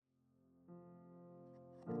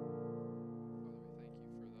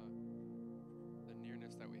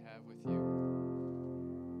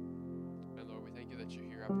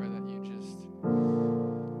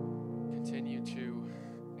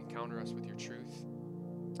us with your truth,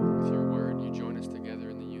 with your word. You join us together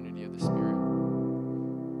in the unity of the Spirit.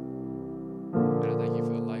 And I thank you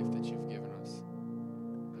for the life that you've given us.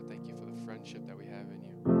 I thank you for the friendship that we have in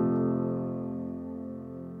you.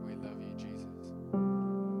 We love you, Jesus.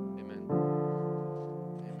 Amen.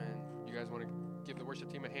 Amen. You guys want to give the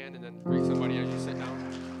worship team a hand and then greet somebody as you sit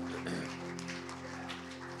down?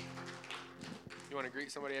 You want to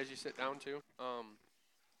greet somebody as you sit down too?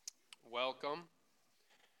 Welcome.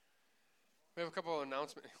 We have a couple of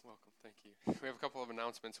announcements. Welcome, thank you. We have a couple of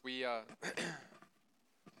announcements.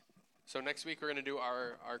 So next week we're going to do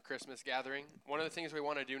our Christmas gathering. One of the things we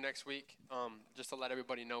want to do next week, just to let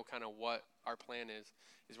everybody know kind of what our plan is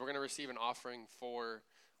we're going to receive an offering for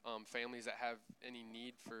families that have any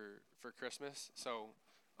need for Christmas. So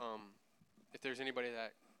if there's anybody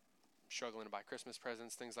that struggling to buy Christmas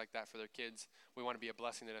presents, things like that for their kids, we want to be a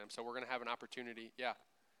blessing to them. So we're going to have an opportunity. Yeah.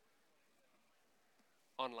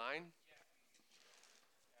 Online?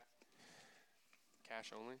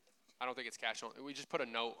 Cash only? I don't think it's cash only. We just put a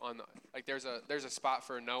note on the, like there's a spot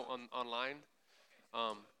for a note online.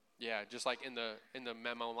 Yeah, just like in the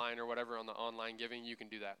memo line or whatever on the online giving, you can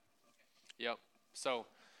do that. Yep. So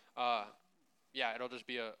yeah, it'll just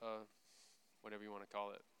be a whatever you want to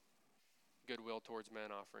call it, goodwill towards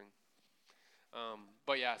men offering.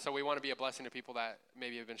 But yeah, so we want to be a blessing to people that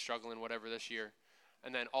maybe have been struggling whatever this year.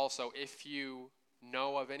 And then also, if you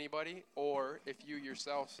know of anybody, or if you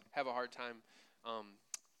yourself have a hard time,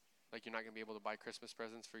 like you're not going to be able to buy Christmas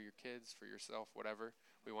presents for your kids, for yourself, whatever,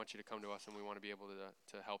 we want you to come to us and we want to be able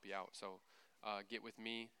to help you out. So get with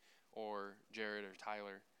me or Jared or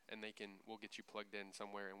Tyler, and we'll get you plugged in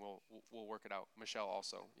somewhere and we'll work it out. Michelle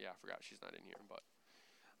also. Yeah, I forgot she's not in here, but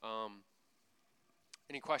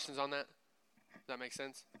any questions on that? Does that make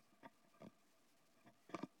sense?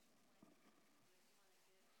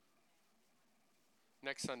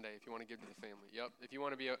 Next Sunday, if you want to give to the family. Yep. If you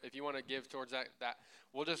want to give towards that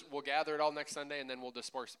we'll gather it all next Sunday and then we'll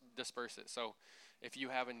disperse it. So if you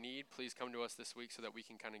have a need, please come to us this week so that we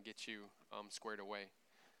can kind of get you squared away.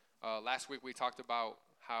 Last week we talked about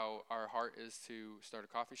how our heart is to start a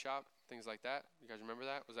coffee shop, things like that. You guys remember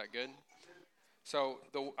that? Was that good? So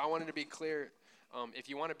I wanted to be clear. If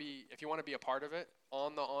you want to be a part of it,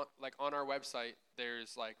 on our website,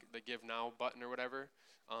 there's like the Give Now button or whatever.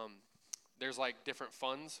 There's like different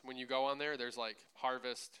funds when you go on there. There's like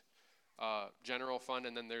Harvest, General Fund,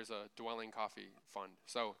 and then there's a Dwelling Coffee Fund.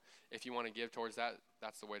 So if you want to give towards that,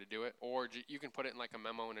 that's the way to do it. Or you can put it in like a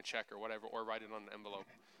memo and a check or whatever, or write it on an envelope.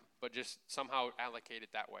 But just somehow allocate it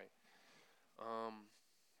that way. And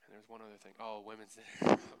there's one other thing. Oh, women's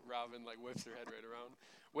dinner. Robin like whips her head right around.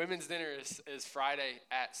 Women's dinner is Friday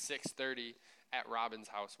at 6:30 at Robin's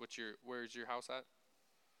house. Where's your house at?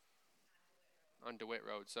 On DeWitt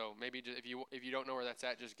Road. So maybe just, if you don't know where that's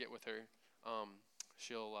at, just get with her.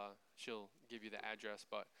 She'll give you the address.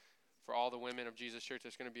 But for all the women of Jesus Church,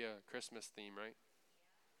 there's going to be a Christmas theme, right?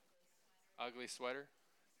 Ugly sweater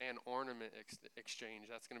and ornament exchange.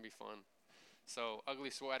 That's going to be fun. So ugly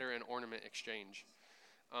sweater and ornament exchange.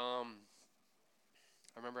 I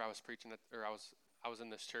remember I was preaching I was in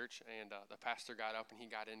this church, and the pastor got up and he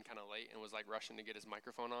got in kind of late and was like rushing to get his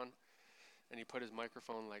microphone on, and he put his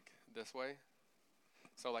microphone like this way.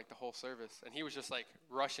 So like the whole service, and he was just like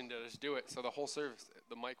rushing to just do it. So the whole service,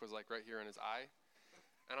 the mic was like right here in his eye.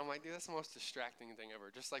 And I'm like, dude, that's the most distracting thing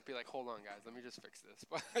ever. Just like be like, hold on, guys, let me just fix this.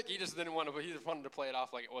 But like, he just wanted to play it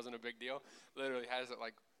off like it wasn't a big deal. Literally has it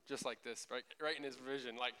like just like this, right in his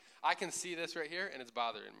vision. Like I can see this right here, and it's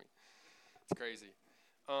bothering me. It's crazy.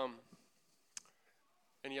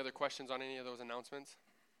 Any other questions on any of those announcements?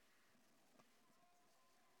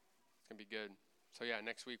 It's gonna be good. So yeah,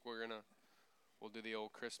 next week we'll do the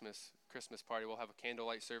old Christmas party. We'll have a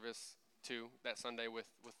candlelight service too that Sunday with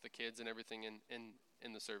the kids and everything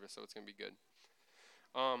in the service. So it's gonna be good.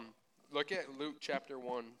 Look at Luke chapter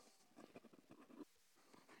 1.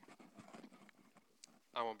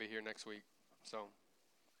 I won't be here next week, so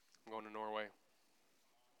I'm going to Norway.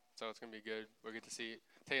 So it's going to be good. We'll get to see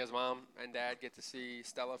Taya's mom and dad get to see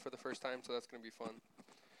Stella for the first time, so that's going to be fun.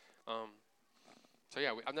 So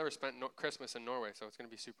yeah, I've never spent Christmas in Norway, so it's going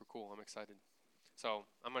to be super cool. I'm excited. So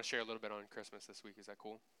I'm going to share a little bit on Christmas this week. Is that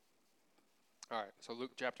cool? All right, so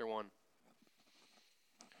Luke chapter 1.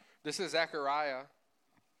 This is Zacharias,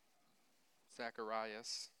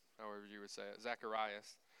 however you would say it,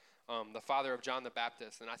 Zacharias, the father of John the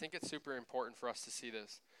Baptist. And I think it's super important for us to see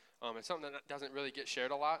this. It's something that doesn't really get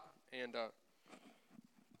shared a lot, and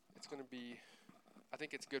it's going to be, I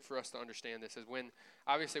think it's good for us to understand this. Is when,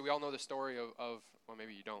 obviously, we all know the story of well,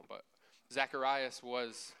 maybe you don't, but Zacharias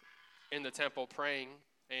was in the temple praying,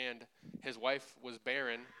 and his wife was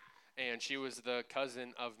barren, and she was the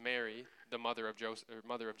cousin of Mary, the mother of Joseph, or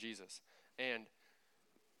mother of Jesus. And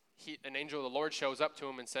an angel of the Lord shows up to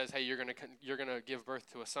him and says, "Hey, you're gonna give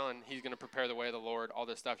birth to a son. He's gonna prepare the way of the Lord. All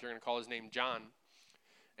this stuff. You're gonna call his name John."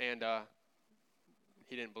 And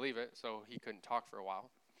he didn't believe it, so he couldn't talk for a while.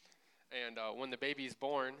 And when the baby's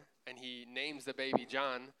born and he names the baby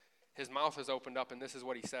John, his mouth is opened up, and this is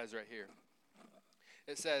what he says right here.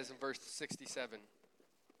 It says in verse 67.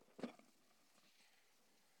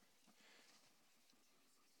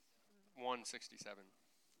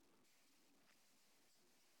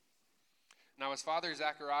 Now his father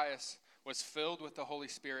Zacharias was filled with the Holy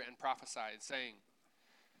Spirit and prophesied, saying,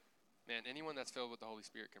 man, anyone that's filled with the Holy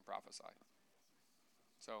Spirit can prophesy.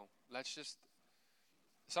 So let's just,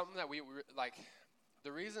 something that we like,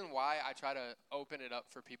 the reason why I try to open it up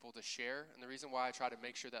for people to share, and the reason why I try to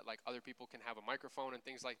make sure that like other people can have a microphone and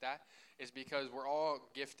things like that, is because we're all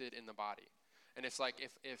gifted in the body. And it's like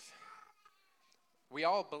if we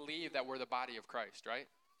all believe that we're the body of Christ, right?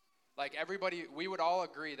 Like everybody, we would all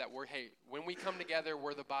agree that when we come together,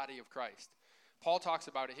 we're the body of Christ. Paul talks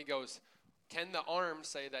about it. He goes, can the arm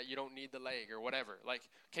say that you don't need the leg or whatever? Like,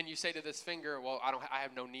 can you say to this finger, well, I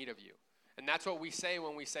have no need of you? And that's what we say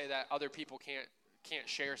when we say that other people can't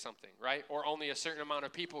share something, right? Or only a certain amount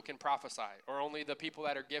of people can prophesy, or only the people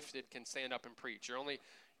that are gifted can stand up and preach, or only,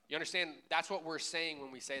 you understand? That's what we're saying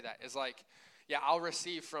when we say that. Is like, yeah, I'll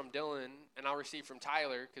receive from Dylan and I'll receive from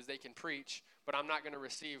Tyler because they can preach, but I'm not going to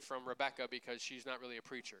receive from Rebecca because she's not really a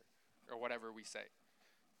preacher, or whatever we say.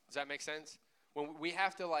 Does that make sense? When we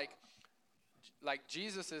have to like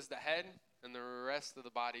Jesus is the head and the rest of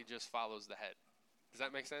the body just follows the head. Does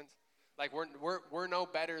that make sense? Like we're no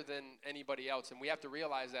better than anybody else, and we have to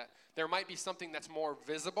realize that there might be something that's more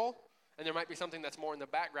visible and there might be something that's more in the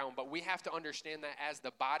background, but we have to understand that as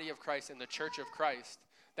the body of Christ and the church of Christ,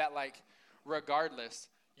 that like regardless,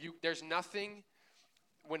 there's nothing,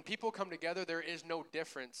 when people come together, there is no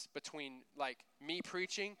difference between like me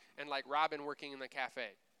preaching and like Robin working in the cafe.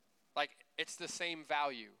 Like it's the same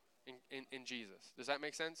value in Jesus. Does that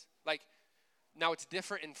make sense? Like now it's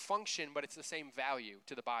different in function, but it's the same value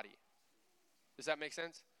to the body. Does that make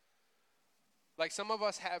sense? Like some of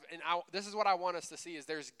us have, and this is what I want us to see, is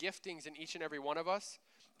there's giftings in each and every one of us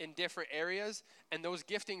in different areas, and those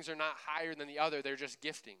giftings are not higher than the other, they're just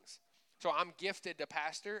giftings. So I'm gifted to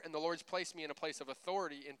pastor, and the Lord's placed me in a place of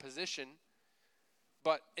authority and position,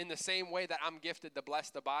 but in the same way that I'm gifted to bless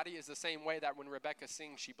the body is the same way that when Rebecca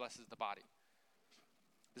sings, she blesses the body.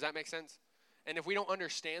 Does that make sense? And if we don't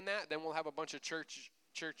understand that, then we'll have a bunch of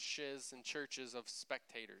churches and churches of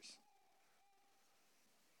spectators.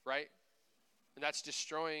 Right? And that's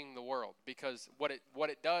destroying the world, because what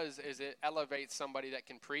it does is it elevates somebody that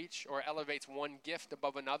can preach, or elevates one gift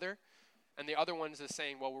above another, and the other one's is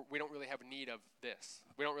saying, well, we don't really have need of this.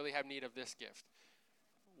 We don't really have need of this gift.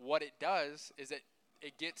 What it does is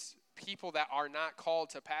it gets people that are not called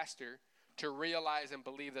to pastor to realize and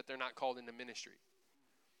believe that they're not called into ministry.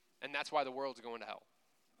 And that's why the world's going to hell.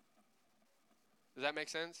 Does that make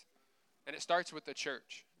sense? And it starts with the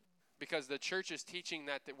church. Because the church is teaching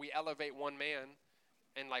that we elevate one man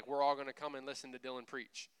and like we're all going to come and listen to Dylan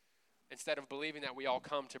preach, instead of believing that we all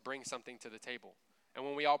come to bring something to the table. And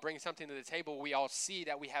when we all bring something to the table, we all see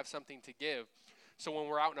that we have something to give. So when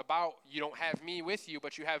we're out and about, you don't have me with you,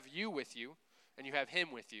 but you have you with you, and you have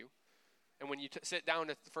him with you. And when you sit down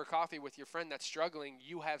for coffee with your friend that's struggling,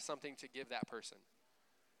 you have something to give that person.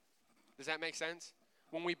 Does that make sense?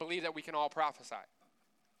 When we believe that we can all prophesy.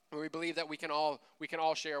 When we believe that we can all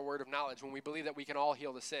share a word of knowledge, when we believe that we can all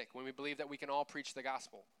heal the sick, when we believe that we can all preach the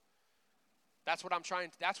gospel. That's what I'm trying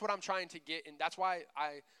to get, and that's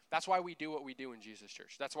why we do what we do in Jesus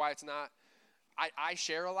Church. That's why it's not, I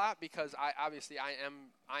share a lot because I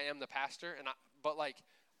am the pastor, but like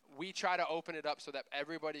we try to open it up so that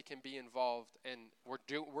everybody can be involved, and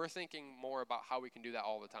we're thinking more about how we can do that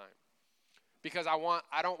all the time. Because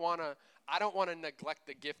I don't want to neglect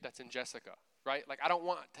the gift that's in Jessica. Right? Like I don't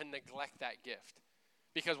want to neglect that gift,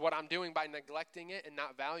 because what I'm doing by neglecting it and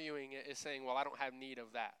not valuing it is saying, well, I don't have need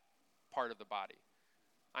of that part of the body.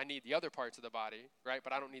 I need the other parts of the body, right?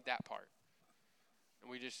 But I don't need that part.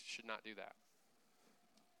 And we just should not do that.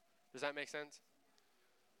 Does that make sense?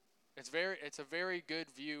 It's a very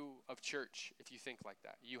good view of church if you think like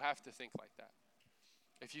that. You have to think like that.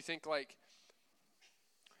 If you think like,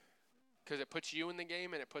 because it puts you in the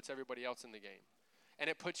game and it puts everybody else in the game. And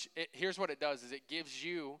here's what it does, is it gives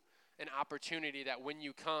you an opportunity that when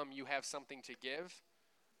you come, you have something to give.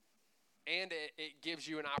 And it gives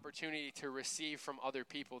you an opportunity to receive from other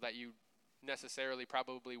people that you necessarily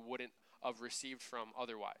probably wouldn't have received from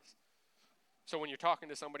otherwise. So when you're talking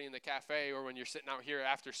to somebody in the cafe or when you're sitting out here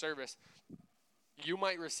after service, you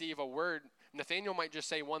might receive a word. Nathaniel might just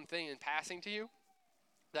say one thing in passing to you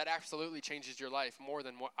that absolutely changes your life more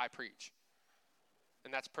than what I preach.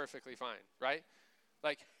 And that's perfectly fine, right?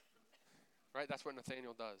 Like, right? That's what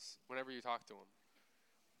Nathaniel does whenever you talk to him.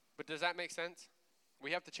 But does that make sense?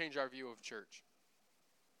 We have to change our view of church.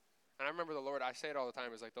 And I remember the Lord, I say it all the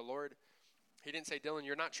time, is like the Lord, he didn't say, Dylan,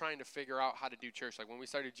 you're not trying to figure out how to do church. Like when we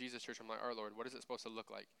started Jesus Church, I'm like, our Lord, what is it supposed to look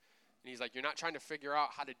like? And he's like, you're not trying to figure out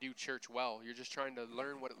how to do church well. You're just trying to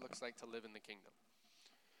learn what it looks like to live in the kingdom.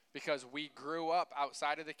 Because we grew up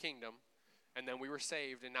outside of the kingdom, and then we were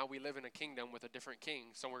saved, and now we live in a kingdom with a different king.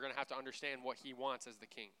 So we're going to have to understand what he wants as the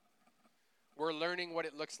king. We're learning what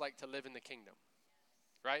it looks like to live in the kingdom,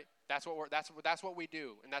 right? That's what we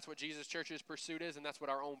do, and that's what Jesus Church's pursuit is, and that's what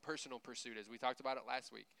our own personal pursuit is. We talked about it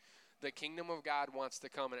last week. The kingdom of God wants to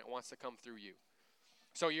come, and it wants to come through you.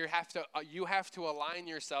 So you have to align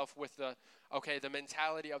yourself with the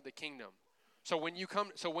mentality of the kingdom. So when you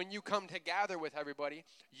come to gather with everybody,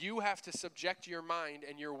 you have to subject your mind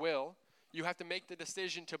and your will. You have to make the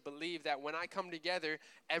decision to believe that when I come together,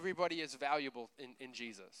 everybody is valuable in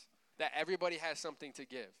Jesus. That everybody has something to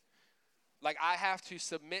give. Like I have to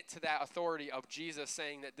submit to that authority of Jesus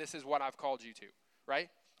saying that this is what I've called you to, right?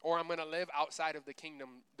 Or I'm going to live outside of the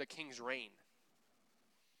kingdom, the king's reign.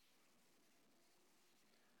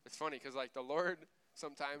 It's funny because like the Lord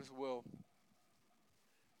sometimes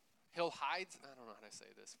he'll hide, I don't know how to say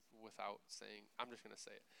this without saying, I'm just going to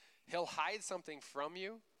say it. He'll hide something from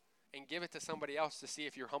you and give it to somebody else to see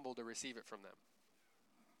if you're humble to receive it from them.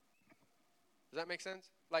 Does that make sense?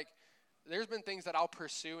 Like, there's been things that I'll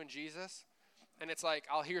pursue in Jesus, and it's like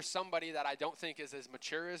I'll hear somebody that I don't think is as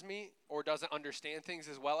mature as me or doesn't understand things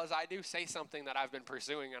as well as I do say something that I've been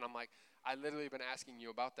pursuing, and I'm like, I literally been asking you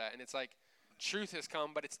about that. And it's like, truth has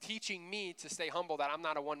come, but it's teaching me to stay humble, that I'm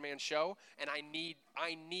not a one-man show, and I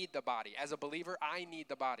need the body. As a believer, I need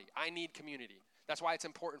the body. I need community. That's why it's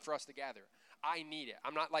important for us to gather. I need it.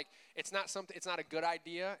 I'm not like, it's not a good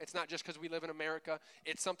idea. It's not just because we live in America.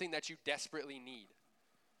 It's something that you desperately need,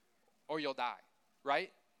 or you'll die,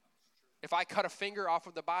 right? If I cut a finger off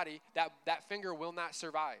of the body, that finger will not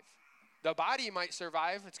survive. The body might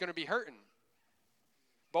survive. It's going to be hurting.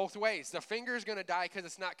 Both ways. The finger is going to die because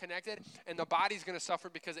it's not connected, and the body's going to suffer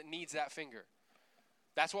because it needs that finger.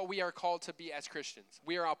 That's what we are called to be as Christians.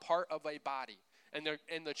 We are a part of a body, and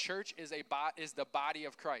the church is the body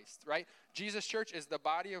of Christ, right? Jesus Church is the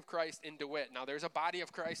body of Christ in DeWitt. Now, there's a body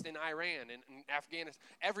of Christ in Iran and in Afghanistan,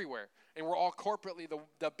 everywhere, and we're all corporately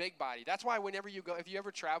the big body. That's why whenever you go, if you ever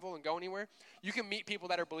travel and go anywhere, you can meet people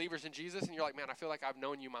that are believers in Jesus, and you're like, man, I feel like I've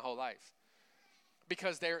known you my whole life.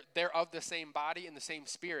 Because they're of the same body and the same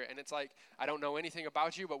spirit. And it's like, I don't know anything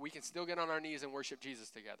about you, but we can still get on our knees and worship Jesus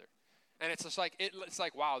together. And it's just like, it's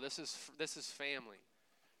like, wow, this is family.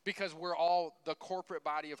 Because we're all the corporate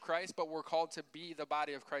body of Christ, but we're called to be the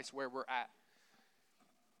body of Christ where we're at.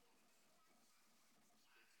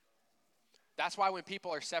 That's why when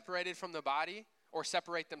people are separated from the body or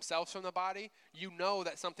separate themselves from the body, you know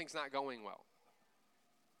that something's not going well.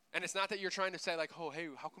 And it's not that you're trying to say like, oh, hey,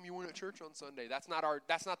 how come you weren't at church on Sunday? That's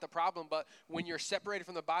not the problem. But when you're separated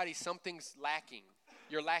from the body, something's lacking.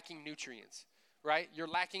 You're lacking nutrients, right? You're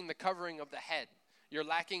lacking the covering of the head. You're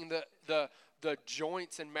lacking the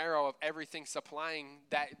joints and marrow of everything supplying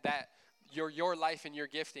that your life and your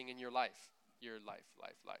gifting in your life. Your life,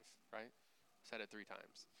 right? Said it 3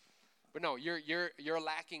 times. But no, you're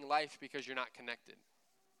lacking life because you're not connected.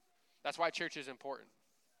 That's why church is important.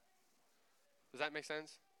 Does that make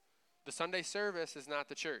sense? The Sunday service is not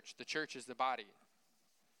the church. The church is the body.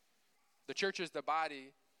 The church is the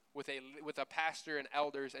body with a pastor and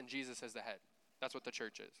elders and Jesus as the head. That's what the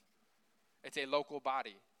church is. It's a local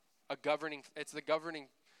body. It's the governing.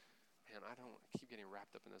 Man, I don't keep getting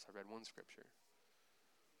wrapped up in this. I read one scripture.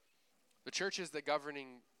 The church is the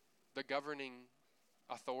governing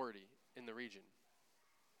authority in the region,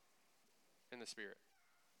 in the spirit.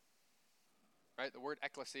 Right? The word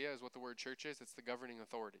ecclesia is what the word church is. It's the governing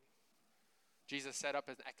authority. Jesus set up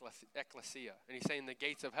an ecclesia, and he's saying the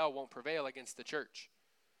gates of hell won't prevail against the church.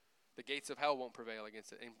 The gates of hell won't prevail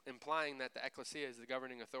against it, implying that the ecclesia is the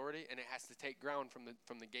governing authority, and it has to take ground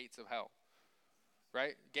from the gates of hell.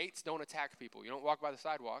 Right? Gates don't attack people. You don't walk by the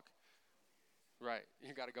sidewalk. Right?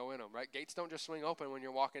 You got to go in them. Right? Gates don't just swing open when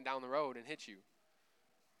you're walking down the road and hit you.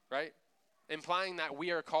 Right? Implying that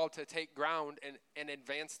we are called to take ground and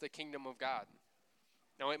advance the kingdom of God.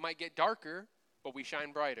 Now, it might get darker, but we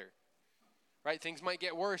shine brighter. Right? Things might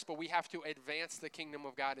get worse, but we have to advance the kingdom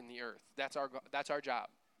of God in the earth. That's our job.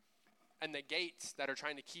 And the gates that are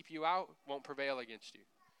trying to keep you out won't prevail against you.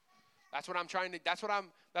 That's what I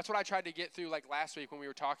tried to get through like last week when we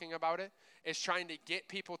were talking about it, is trying to get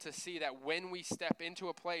people to see that when we step into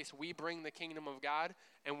a place, we bring the kingdom of God.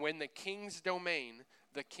 And when the king's domain,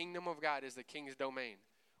 the kingdom of God is the king's domain.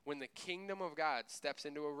 When the kingdom of God steps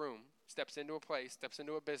into a room, steps into a place, steps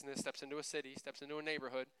into a business, steps into a city, steps into a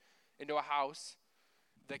neighborhood, into a house,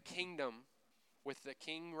 the kingdom with the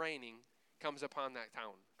king reigning comes upon that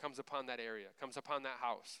town, comes upon that area, comes upon that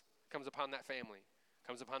house, comes upon that family,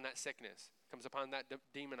 comes upon that sickness, comes upon that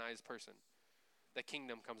demonized person. The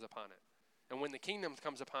kingdom comes upon it. And when the kingdom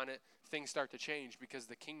comes upon it, things start to change because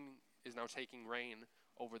the king is now taking reign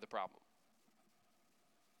over the problem.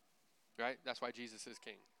 Right? That's why Jesus is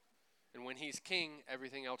king. And when he's king,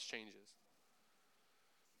 everything else changes.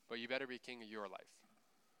 But you better be king of your life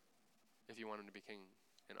if you want him to be king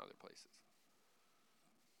in other places.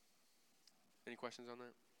 Any questions on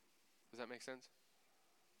that? Does that make sense?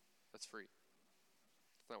 That's free.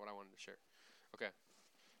 That's not what I wanted to share. Okay.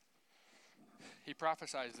 He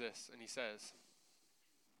prophesies this, and he says,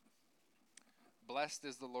 "Blessed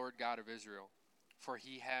is the Lord God of Israel, for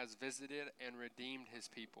he has visited and redeemed his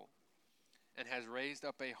people, and has raised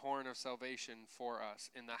up a horn of salvation for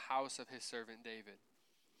us in the house of his servant David,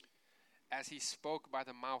 as he spoke by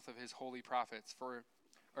the mouth of his holy prophets,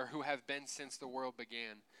 who have been since the world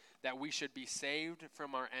began, that we should be saved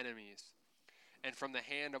from our enemies and from the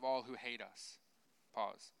hand of all who hate us."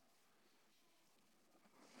 Pause.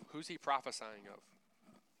 Who's he prophesying of?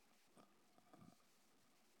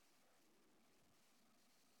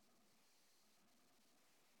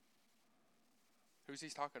 Who's he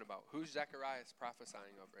talking about? Who's Zechariah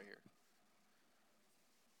prophesying of right here?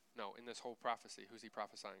 No, in this whole prophecy, who's he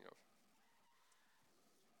prophesying of?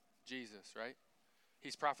 Jesus, right?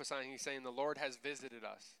 He's prophesying, he's saying the Lord has visited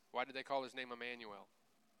us. Why did they call his name Emmanuel?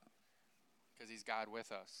 Because he's God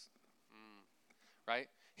with us. Right?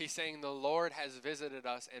 He's saying the Lord has visited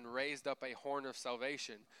us and raised up a horn of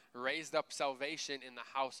salvation. Raised up salvation in the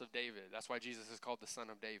house of David. That's why Jesus is called the Son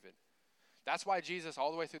of David. That's why Jesus,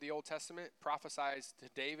 all the way through the Old Testament, prophesies to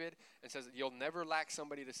David and says, you'll never lack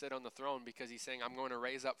somebody to sit on the throne, because he's saying, I'm going to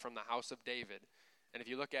raise up from the house of David. And if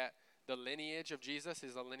you look at the lineage of Jesus,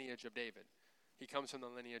 is the lineage of David. He comes from the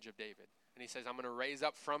lineage of David. And he says, I'm going to raise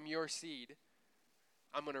up from your seed.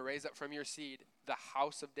 I'm going to raise up from your seed the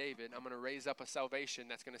house of David. I'm going to raise up a salvation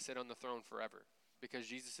that's going to sit on the throne forever, because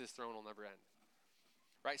Jesus' throne will never end.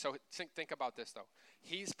 Right? So think about this, though.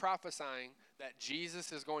 He's prophesying that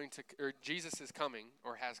Jesus is coming,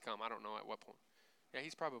 or has come. I don't know at what point. Yeah,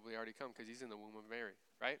 he's probably already come, because he's in the womb of Mary,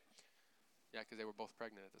 right? Yeah, because they were both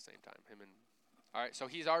pregnant at the same time. All right, so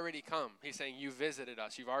he's already come. He's saying, you visited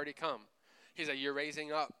us. You've already come. He's like, you're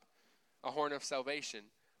raising up a horn of salvation.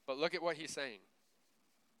 But look at what he's saying.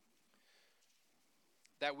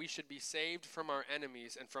 That we should be saved from our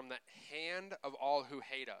enemies and from the hand of all who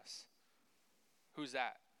hate us. Who's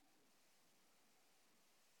that?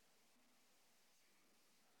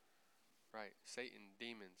 Right. Satan,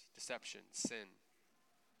 demons, deception, sin.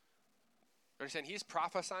 Understand, he's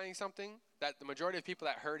prophesying something that the majority of people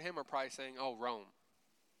that heard him are probably saying, oh, Rome.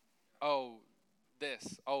 Oh,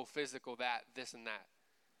 this. Oh, physical, that, this and that.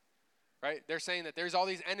 Right? They're saying that there's all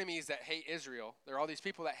these enemies that hate Israel. There are all these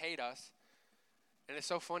people that hate us. And it's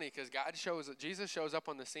so funny because Jesus shows up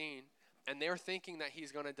on the scene, and they're thinking that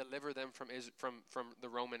he's going to deliver them from the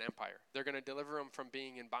Roman Empire. They're going to deliver them from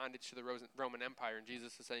being in bondage to the Roman Empire. And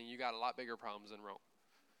Jesus is saying, you got a lot bigger problems than Rome.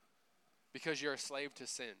 Because you're a slave to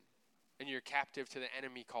sin. And you're captive to the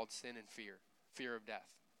enemy called sin and fear of death.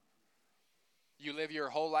 You live your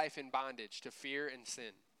whole life in bondage to fear and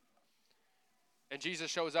sin. And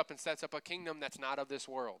Jesus shows up and sets up a kingdom that's not of this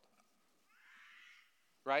world.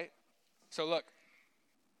 Right? So look.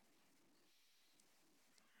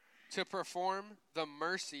 To perform the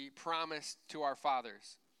mercy promised to our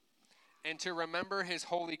fathers, and to remember his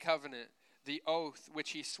holy covenant, the oath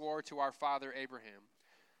which he swore to our father Abraham,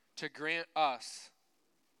 to grant us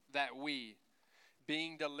that we,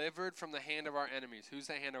 being delivered from the hand of our enemies. Who's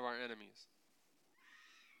the hand of our enemies?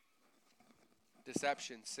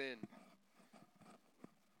 Deception, sin.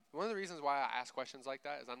 One of the reasons why I ask questions like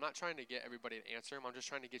that is I'm not trying to get everybody to answer them. I'm just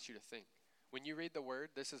trying to get you to think. When you read the word,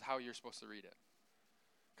 this is how you're supposed to read it.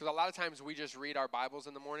 Because a lot of times we just read our Bibles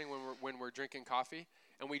in the morning when we're drinking coffee,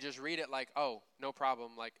 and we just read it like, oh, no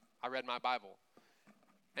problem, like I read my Bible.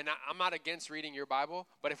 And I'm not against reading your Bible,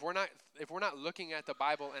 but if we're not looking at the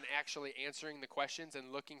Bible and actually answering the questions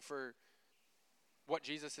and looking for what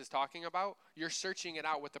Jesus is talking about, you're searching it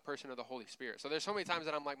out with the person of the Holy Spirit. So there's so many times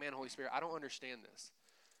that I'm like, man, Holy Spirit, I don't understand this.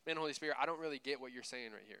 Man, Holy Spirit, I don't really get what you're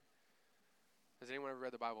saying right here. Has anyone ever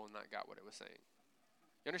read the Bible and not got what it was saying?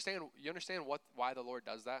 You understand why the Lord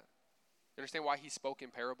does that? You understand why he spoke in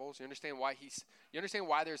parables? You understand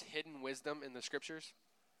why there's hidden wisdom in the scriptures?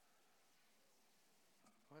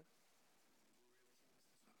 What?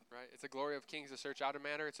 Right? It's the glory of kings to search out a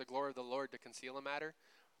matter. It's the glory of the Lord to conceal a matter.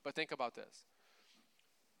 But think about this.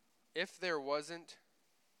 If it wasn't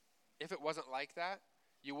like that,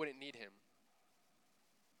 you wouldn't need him.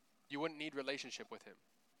 You wouldn't need relationship with him.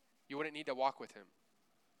 You wouldn't need to walk with him.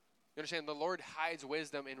 You understand? The Lord hides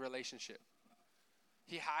wisdom in relationship.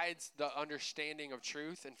 He hides the understanding of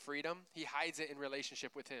truth and freedom. He hides it in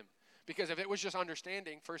relationship with him. Because if it was just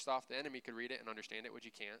understanding, first off, the enemy could read it and understand it, which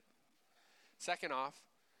you can't. Second off,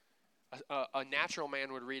 a natural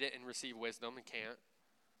man would read it and receive wisdom and can't.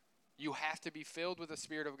 You have to be filled with the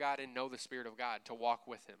Spirit of God and know the Spirit of God to walk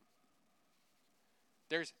with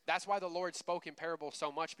him. That's why the Lord spoke in parables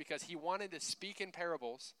so much, because he wanted to speak in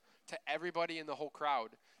parables to everybody in the whole crowd.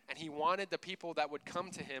 And he wanted the people that would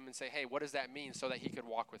come to him and say, hey, what does that mean, so that he could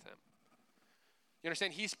walk with him. You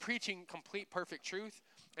understand? He's preaching complete perfect truth.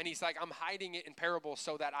 And he's like, I'm hiding it in parables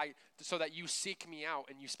so that you seek me out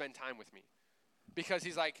and you spend time with me. Because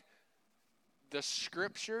he's like, the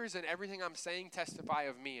scriptures and everything I'm saying testify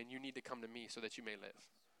of me, and you need to come to me so that you may live.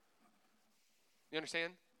 You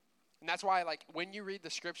understand? And that's why, like, when you read the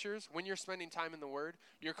scriptures, when you're spending time in the Word,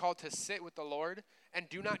 you're called to sit with the Lord and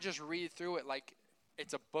do not just read through it like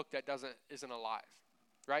it's a book that isn't alive,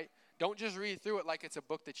 right? Don't just read through it like it's a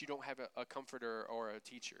book that you don't have a comforter or a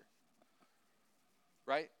teacher,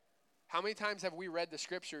 right? How many times have we read the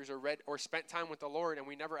scriptures or spent time with the Lord and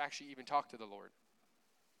we never actually even talked to the Lord?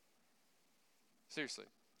 Seriously,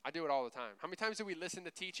 I do it all the time. How many times do we listen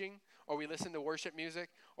to teaching, or we listen to worship music,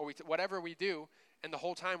 or whatever we do, and the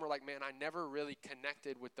whole time we're like, man, I never really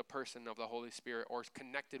connected with the person of the Holy Spirit or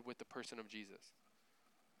connected with the person of Jesus.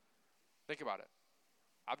 Think about it.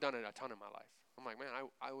 I've done it a ton in my life. I'm like, man,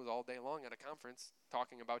 I was all day long at a conference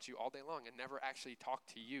talking about you all day long and never actually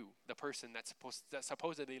talked to you, the person that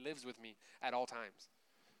supposedly lives with me at all times.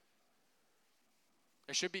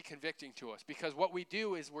 It should be convicting to us, because what we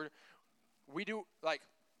do is we don't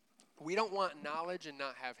want knowledge and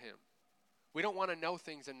not have him. We don't want to know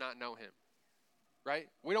things and not know him, right?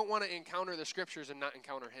 We don't want to encounter the scriptures and not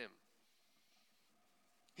encounter him.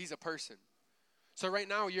 He's a person. So right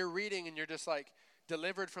now you're reading and you're just like,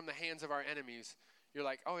 delivered from the hands of our enemies. You're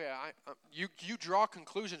like, oh yeah, you draw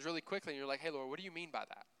conclusions really quickly, and you're like, hey Lord, what do you mean by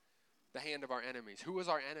that? The hand of our enemies. Who is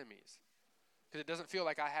our enemies? Because it doesn't feel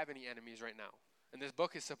like I have any enemies right now. And this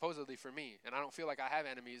book is supposedly for me, and I don't feel like I have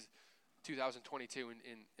enemies 2022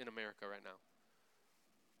 in America right now.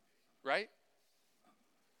 Right?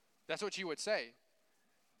 That's what you would say.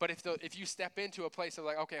 But if you step into a place of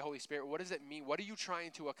like, okay, Holy Spirit, what does it mean? What are you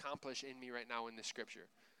trying to accomplish in me right now in this scripture?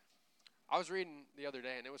 I was reading the other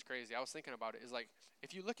day, and it was crazy. I was thinking about it. It's like,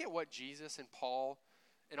 if you look at what Jesus and Paul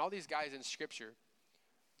and all these guys in scripture,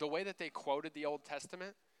 the way that they quoted the Old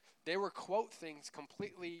Testament, they were quote things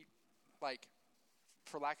completely, like,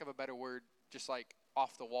 for lack of a better word, just like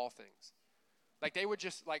off the wall things. Like they would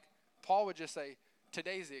just, like, Paul would just say,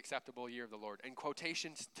 today's the acceptable year of the Lord. And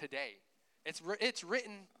quotations, today. It's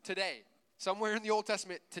written today. Somewhere in the Old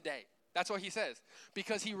Testament, today. That's what he says.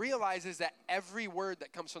 Because he realizes that every word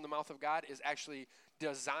that comes from the mouth of God is actually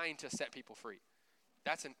designed to set people free.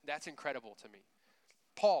 That's incredible to me.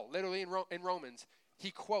 Paul, literally in Romans,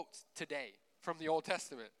 he quotes today from the Old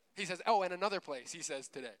Testament. He says, oh, and another place he says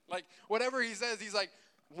today. Like, whatever he says, he's like,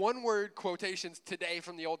 one word quotations today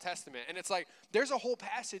from the Old Testament. And it's like, there's a whole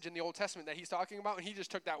passage in the Old Testament that he's talking about, and he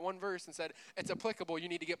just took that one verse and said, it's applicable, you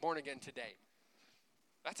need to get born again today.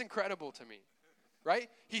 That's incredible to me, right?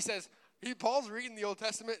 He says, Paul's reading the Old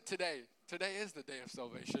Testament today. Today is the day of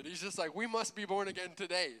salvation. He's just like, we must be born again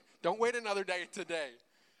today. Don't wait another day, today.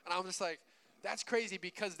 And I'm just like, that's crazy,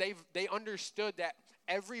 because they understood that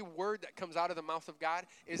every word that comes out of the mouth of God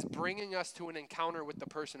is bringing us to an encounter with the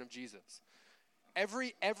person of Jesus.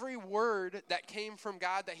 Every word that came from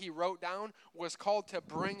God that he wrote down was called to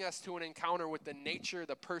bring us to an encounter with the nature,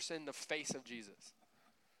 the person, the face of Jesus.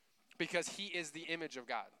 Because he is the image of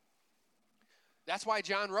God. That's why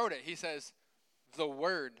John wrote it. He says, the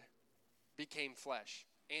Word became flesh,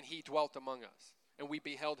 and he dwelt among us. And we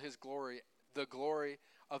beheld his glory, the glory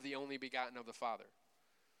of the only begotten of the Father.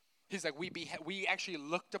 He's like, we actually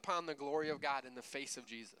looked upon the glory of God in the face of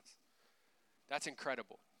Jesus. That's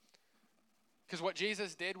incredible. Because what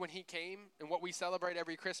Jesus did when he came, and what we celebrate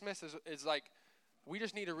every Christmas is like, we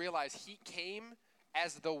just need to realize he came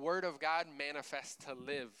as the Word of God manifest to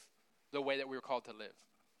live the way that we were called to live.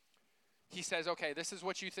 He says, okay, this is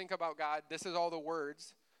what you think about God. This is all the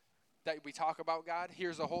words that we talk about God.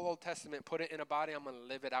 Here's the whole Old Testament. Put it in a body. I'm going to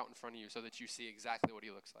live it out in front of you so that you see exactly what he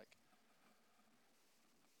looks like.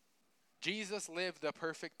 Jesus lived the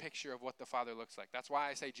perfect picture of what the Father looks like. That's why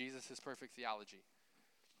I say Jesus is perfect theology.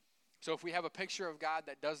 So if we have a picture of God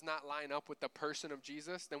that does not line up with the person of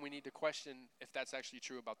Jesus, then we need to question if that's actually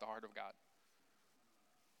true about the heart of God.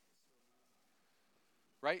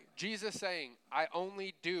 Right? Jesus saying, I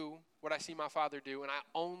only do what I see my Father do, and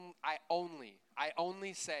I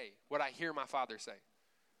only say what I hear my Father say.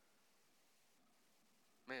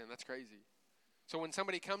 Man, that's crazy. So when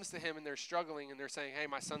somebody comes to him and they're struggling and they're saying, hey,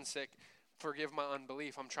 my son's sick, forgive my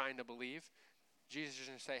unbelief, I'm trying to believe, Jesus is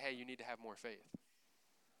going to say, hey, you need to have more faith.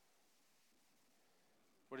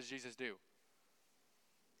 What does Jesus do?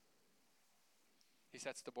 He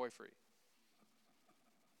sets the boy free.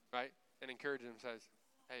 Right? And encourages him, says,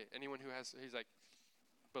 hey, anyone who has, he's like,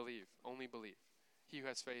 believe, only believe. He who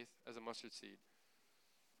has faith as a mustard seed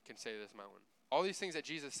can say to this mountain. All these things that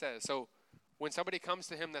Jesus says. So when somebody comes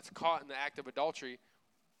to him that's caught in the act of adultery,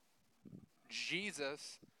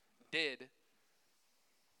 Jesus did,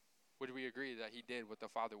 would we agree that he did what the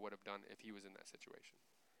Father would have done if he was in that situation?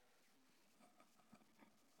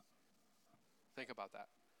 Think about that.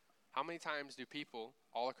 How many times do people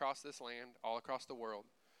all across this land, all across the world,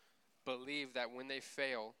 believe that when they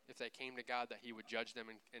fail, if they came to God, that he would judge them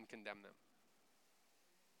and condemn them?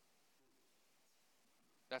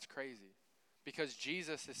 That's crazy. Because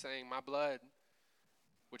Jesus is saying, my blood,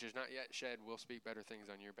 which is not yet shed, will speak better things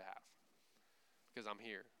on your behalf. Because I'm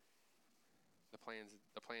here. The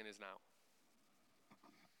plan is now.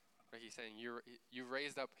 Right? He's saying, you've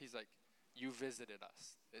raised up, he's like, you visited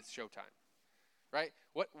us. It's showtime. Right?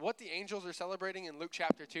 What the angels are celebrating in Luke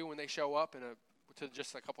chapter 2 when they show up to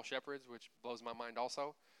just a couple shepherds, which blows my mind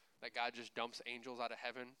also, that God just dumps angels out of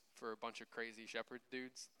heaven for a bunch of crazy shepherd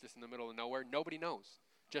dudes just in the middle of nowhere. Nobody knows.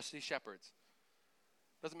 Just these shepherds.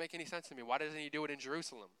 Doesn't make any sense to me. Why doesn't he do it in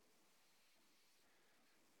Jerusalem?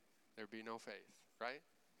 There'd be no faith, right?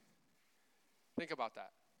 Think about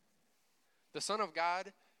that. The Son of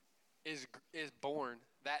God is born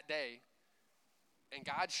that day, and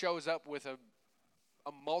God shows up with a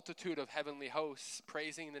multitude of heavenly hosts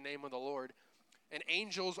praising the name of the Lord. And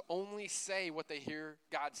angels only say what they hear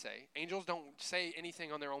God say. Angels don't say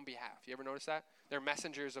anything on their own behalf. You ever notice that? They're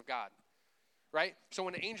messengers of God. Right? So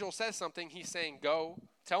when an angel says something, he's saying, go,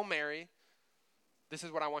 tell Mary, this is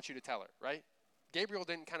what I want you to tell her. Right? Gabriel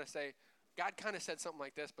didn't kind of say, God kind of said something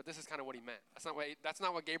like this, but this is kind of what he meant. That's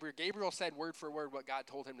not what Gabriel said word for word what God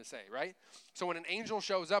told him to say. Right? So when an angel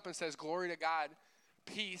shows up and says, glory to God,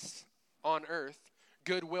 peace on earth,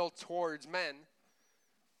 goodwill towards men,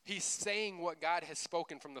 he's saying what God has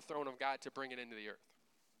spoken from the throne of God to bring it into the earth.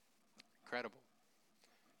 Incredible.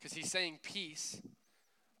 Because he's saying peace.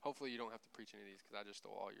 Hopefully you don't have to preach any of these because I just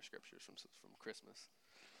stole all your scriptures from Christmas.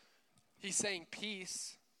 He's saying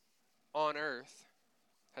peace on earth.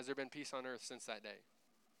 Has there been peace on earth since that day?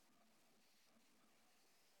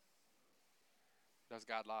 Does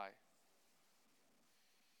God lie?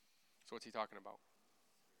 So what's he talking about?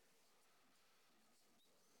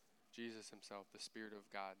 Jesus himself, the Spirit of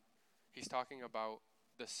God. He's talking about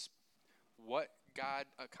what God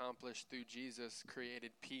accomplished through Jesus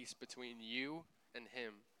created peace between you and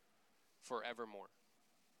him forevermore.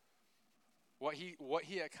 What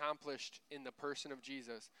he accomplished in the person of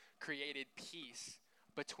Jesus created peace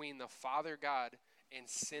between the Father God and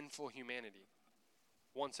sinful humanity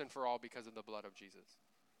once and for all because of the blood of Jesus.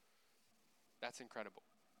 That's incredible.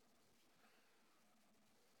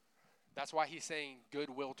 That's why he's saying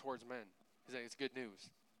goodwill towards men. He's saying it's good news.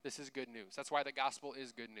 This is good news. That's why the gospel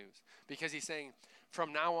is good news. Because he's saying,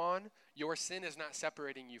 from now on, your sin is not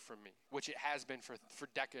separating you from me, which it has been for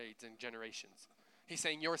decades and generations. He's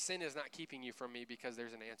saying your sin is not keeping you from me because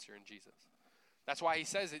there's an answer in Jesus. That's why he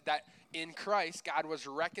says it, that in Christ, God was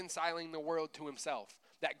reconciling the world to himself.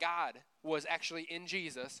 That God was actually in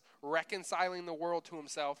Jesus reconciling the world to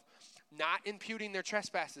himself, not imputing their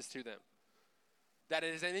trespasses to them. That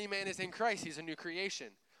as any man is in Christ, he's a new creation.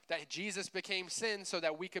 That Jesus became sin so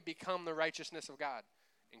that we could become the righteousness of God.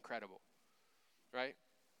 Incredible. Right?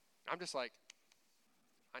 I'm just like,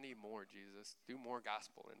 I need more, Jesus. Do more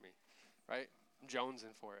gospel in me. Right? I'm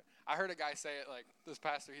jonesing for it. I heard a guy say it like, this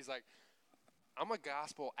pastor, he's like, I'm a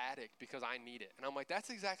gospel addict because I need it. And I'm like, that's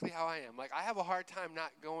exactly how I am. Like, I have a hard time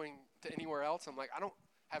not going to anywhere else. I'm like, I don't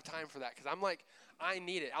have time for that because I'm like, I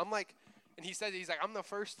need it. I'm like, and he says, he's like, I'm the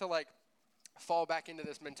first to like, fall back into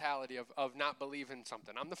this mentality of not believing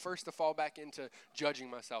something. I'm the first to fall back into judging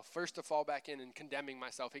myself, first to fall back in and condemning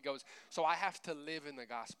myself. He goes, so I have to live in the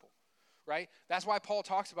gospel, right? That's why Paul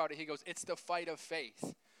talks about it. He goes, it's the fight of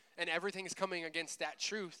faith. And everything's coming against that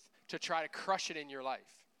truth to try to crush it in your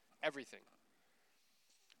life. Everything.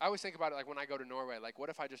 I always think about it like when I go to Norway, like what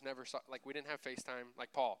if I just never saw, like we didn't have FaceTime,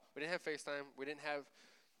 like Paul. We didn't have FaceTime. We didn't have,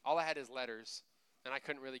 all I had is letters, and I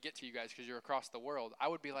couldn't really get to you guys because you're across the world. I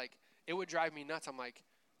would be like, it would drive me nuts. I'm like,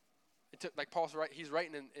 it took, like Paul's right, he's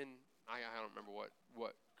writing in I don't remember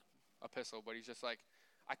what epistle, but he's just like,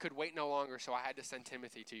 I could wait no longer, so I had to send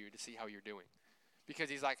Timothy to you to see how you're doing. Because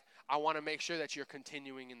he's like, I want to make sure that you're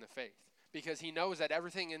continuing in the faith. Because he knows that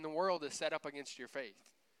everything in the world is set up against your faith.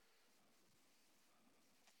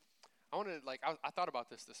 I thought about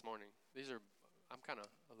this morning. I'm kind of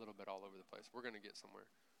a little bit all over the place. We're going to get somewhere,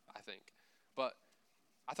 I think. But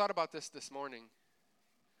I thought about this morning.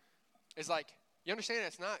 It's like, you understand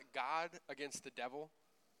it's not God against the devil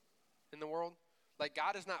in the world? Like,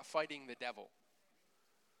 God is not fighting the devil.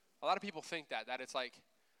 A lot of people think that it's like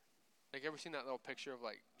you ever seen that little picture of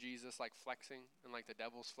like Jesus like flexing and like the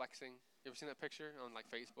devil's flexing? You ever seen that picture on like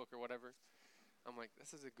Facebook or whatever? I'm like,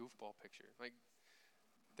 this is a goofball picture. Like,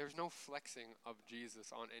 there's no flexing of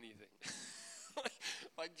Jesus on anything.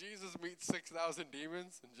 like Jesus meets 6,000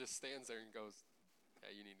 demons and just stands there and goes, yeah,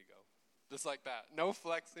 you need to go. Just like that. No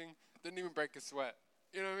flexing. Didn't even break a sweat.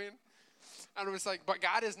 You know what I mean? And it was like, but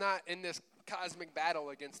God is not in this cosmic battle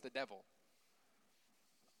against the devil.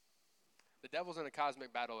 The devil's in a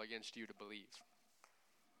cosmic battle against you to believe.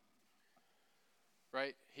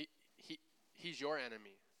 Right? He's your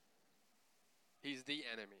enemy. He's the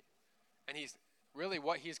enemy. And he's really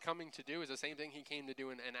what he's coming to do is the same thing he came to do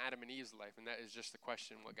in Adam and Eve's life, and that is just to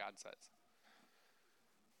question what God says.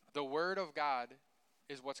 The word of God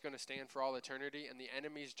is what's going to stand for all eternity, and the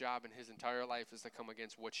enemy's job in his entire life is to come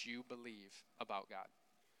against what you believe about God.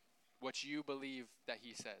 What you believe that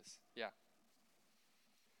he says. Yeah.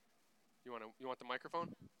 You want the microphone?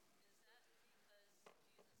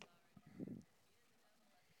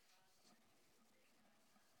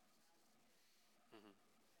 Mm-hmm.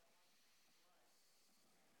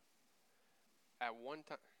 At one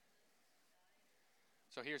time.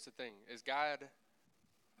 So here's the thing, is God,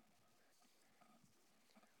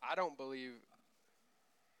 I don't believe,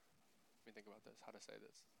 let me think about this, how to say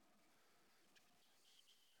this.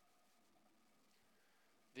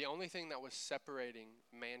 The only thing that was separating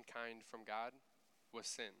mankind from God was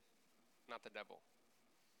sin, not the devil.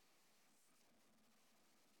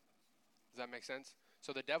 Does that make sense?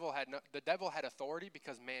 So the devil had authority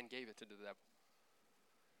because man gave it to the devil.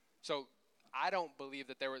 So I don't believe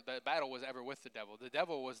that the battle was ever with the devil. The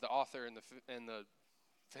devil was the author and the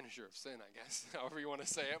finisher of sin, I guess, however you want to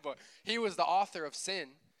say it. But he was the author of sin,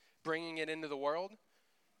 bringing it into the world.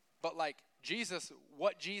 But like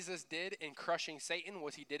what Jesus did in crushing Satan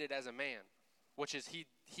was he did it as a man, which is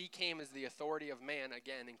he came as the authority of man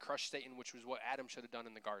again and crushed Satan, which was what Adam should have done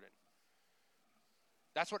in the garden.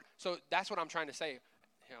 That's what I'm trying to say.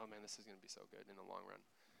 Oh man, this is going to be so good in the long run.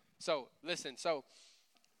 So listen,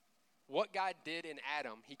 what God did in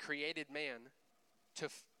Adam, he created man to,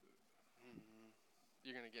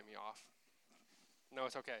 you're going to get me off. No,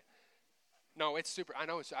 it's okay. No, it's super, I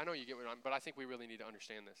know you get what I'm, but I think we really need to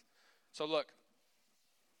understand this. So look,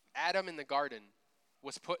 Adam in the garden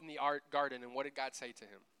was put in the garden, and what did God say to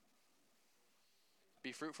him?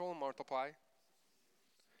 Be fruitful and multiply.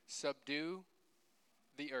 Subdue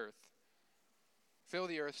the earth. Fill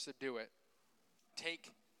the earth, subdue it.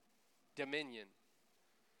 Take dominion.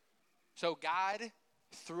 So God,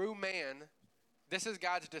 through man, this is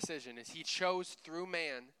God's decision, is he chose through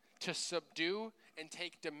man to subdue and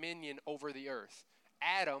take dominion over the earth.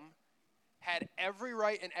 Adam had every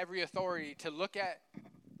right and every authority to look at,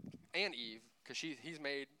 and Eve, because she's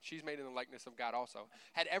made in the likeness of God also,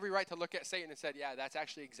 had every right to look at Satan and said, yeah, that's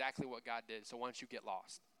actually exactly what God did, so why don't you get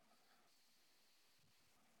lost?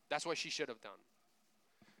 That's what she should have done.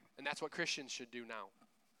 And that's what Christians should do now.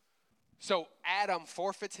 So Adam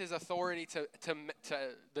forfeits his authority to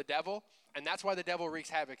the devil, and that's why the devil wreaks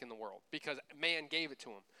havoc in the world, because man gave it to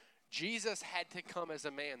him. Jesus had to come as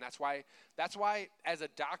a man. That's why as a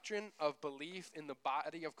doctrine of belief in the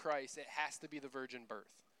body of Christ, it has to be the virgin birth.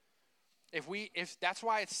 If that's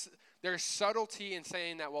why there's subtlety in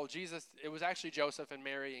saying that, well, Jesus, it was actually Joseph and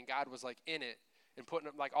Mary, and God was like in it and putting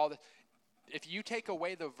like all the. If you take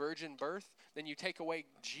away the virgin birth, then you take away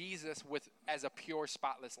Jesus as a pure,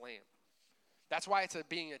 spotless lamb. That's why it's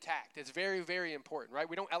being attacked. It's very, very important, right?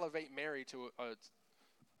 We don't elevate Mary to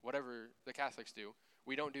whatever the Catholics do.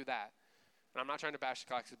 We don't do that. And I'm not trying to bash the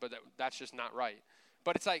Catholics, but that's just not right.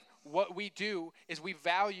 But it's like what we do is we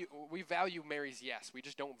value Mary's yes. We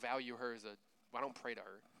just don't value her I don't pray to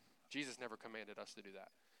her. Jesus never commanded us to do that.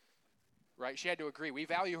 Right? She had to agree. We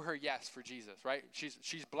value her yes for Jesus, right?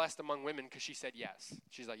 She's blessed among women because she said yes.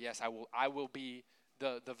 She's like, yes, I will be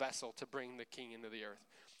the vessel to bring the king into the earth.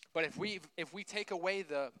 But if we take away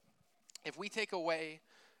the there's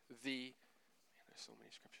so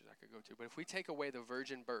many scriptures I could go to, but if we take away the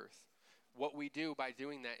virgin birth, what we do by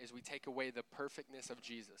doing that is we take away the perfectness of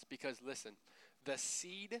Jesus. Because listen, the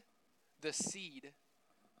seed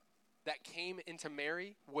that came into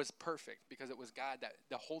Mary was perfect because it was God, that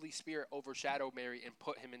the Holy Spirit overshadowed Mary and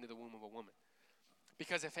put him into the womb of a woman.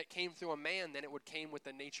 Because if it came through a man, then it would came with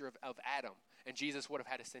the nature of Adam. And Jesus would have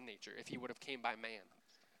had a sin nature if he would have came by man.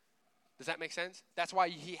 Does that make sense? That's why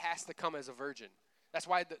he has to come as a virgin. That's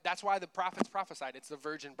why the prophets prophesied it's the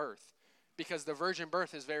virgin birth. Because the virgin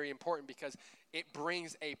birth is very important because it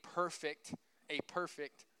brings a perfect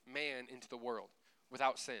man into the world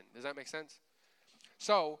without sin. Does that make sense?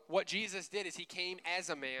 So what Jesus did is he came as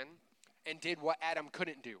a man and did what Adam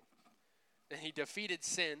couldn't do. And he defeated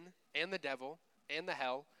sin and the devil and the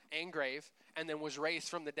hell and grave and then was raised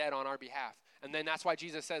from the dead on our behalf. And then that's why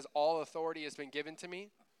Jesus says, all authority has been given to me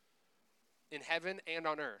in heaven and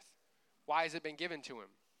on earth. Why has it been given to him?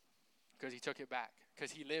 Because he took it back.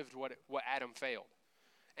 Because he lived what Adam failed.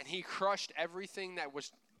 And he crushed everything that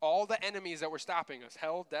was, all the enemies that were stopping us,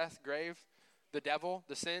 hell, death, grave, the devil,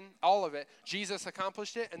 the sin, all of it. Jesus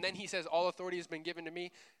accomplished it. And then he says, all authority has been given to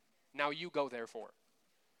me. Now you go therefore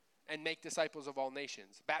and make disciples of all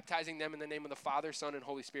nations, baptizing them in the name of the Father, Son, and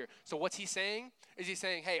Holy Spirit. So what's he saying? Is he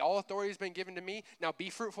saying, hey, all authority has been given to me. Now be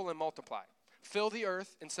fruitful and multiply. Fill the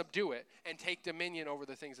earth and subdue it and take dominion over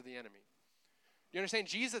the things of the enemy. You understand?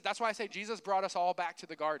 Jesus, that's why I say Jesus brought us all back to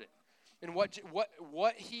the garden. And what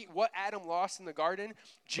Adam lost in the garden,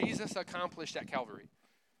 Jesus accomplished at Calvary.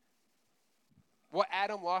 What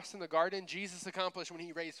Adam lost in the garden, Jesus accomplished when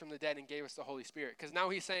he raised from the dead and gave us the Holy Spirit. Because now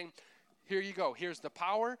he's saying, here you go. Here's the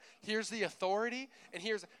power. Here's the authority. And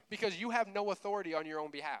because you have no authority on your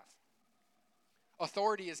own behalf.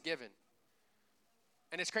 Authority is given.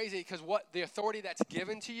 And it's crazy because the authority that's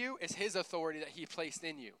given to you is his authority that he placed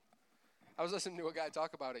in you. I was listening to a guy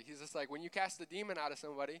talk about it. He's just like, when you cast the demon out of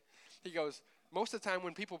somebody, he goes, most of the time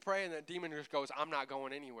when people pray and the demon just goes, I'm not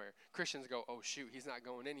going anywhere. Christians go, oh shoot, he's not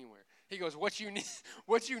going anywhere. He goes, what you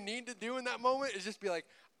need to do in that moment is just be like,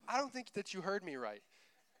 I don't think that you heard me right.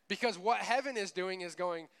 Because what heaven is doing is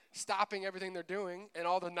going, stopping everything they're doing, and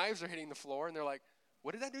all the knives are hitting the floor, and they're like,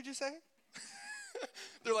 what did that dude just say?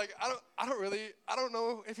 They're like, I don't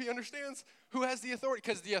know if he understands who has the authority.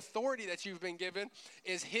 Because the authority that you've been given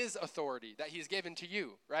is his authority that he's given to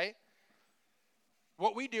you, right?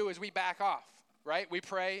 What we do is we back off, right? We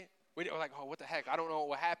pray. We're like, oh, what the heck? I don't know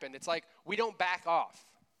what happened. It's like we don't back off,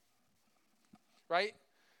 right?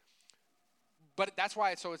 But that's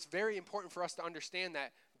why, so it's very important for us to understand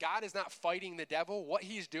that God is not fighting the devil. What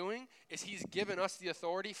he's doing is he's given us the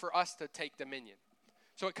authority for us to take dominion.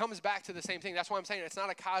 So it comes back to the same thing. That's why I'm saying it's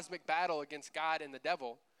not a cosmic battle against God and the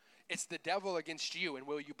devil. It's the devil against you, and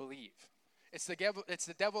will you believe? It's the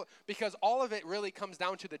devil, because all of it really comes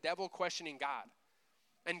down to the devil questioning God.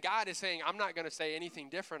 And God is saying, I'm not going to say anything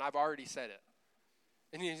different. I've already said it.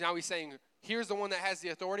 And now he's saying, here's the one that has the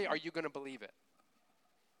authority. Are you going to believe it?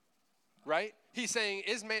 Right? He's saying,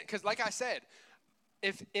 because like I said,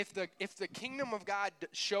 if the kingdom of God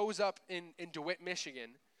shows up in DeWitt,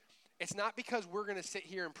 Michigan, it's not because we're going to sit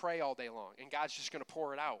here and pray all day long and God's just going to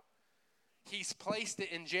pour it out. He's placed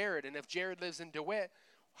it in Jared, and if Jared lives in DeWitt,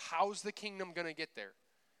 how's the kingdom going to get there?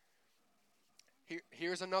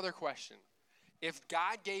 Here's another question. If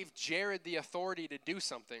God gave Jared the authority to do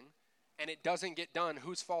something and it doesn't get done,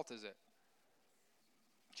 whose fault is it?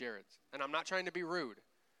 Jared's. And I'm not trying to be rude,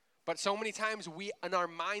 but so many times in our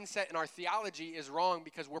mindset and our theology is wrong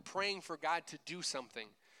because we're praying for God to do something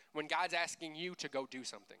when God's asking you to go do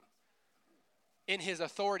something in his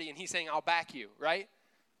authority, and he's saying, I'll back you, right?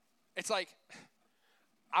 It's like,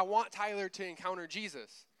 I want Tyler to encounter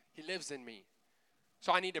Jesus. He lives in me.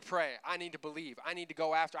 So I need to pray. I need to believe. I need to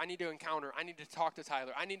go after. I need to encounter. I need to talk to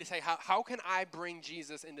Tyler. I need to say, how can I bring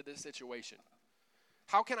Jesus into this situation?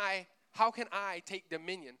 How can I take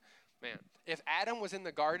dominion? Man, if Adam was in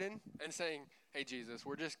the garden and saying, hey, Jesus,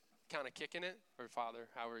 we're just kind of kicking it, or Father,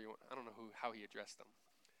 however you want. I don't know how he addressed them.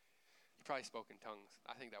 He probably spoke in tongues.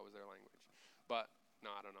 I think that was their language. But,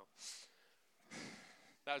 no, I don't know.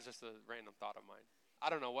 That was just a random thought of mine. I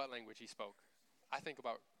don't know what language he spoke. I'm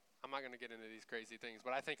not going to get into these crazy things,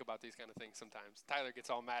 but I think about these kind of things sometimes. Tyler gets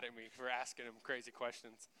all mad at me for asking him crazy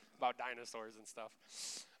questions about dinosaurs and stuff.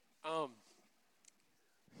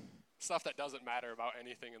 Stuff that doesn't matter about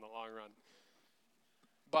anything in the long run.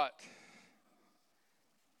 But,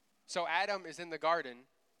 so Adam is in the garden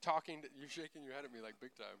talking, you're shaking your head at me like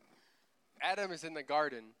big time. Adam is in the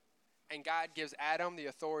garden, and God gives Adam the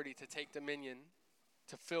authority to take dominion,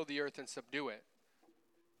 to fill the earth and subdue it.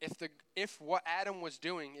 if what Adam was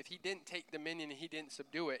doing, if he didn't take dominion and he didn't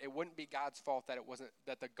subdue it, it wouldn't be God's fault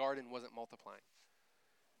that the garden wasn't multiplying.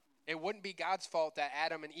 It wouldn't be God's fault that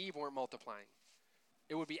Adam and Eve weren't multiplying.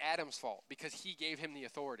 It would be Adam's fault because he gave him the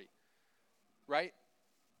authority. Right?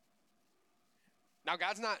 Now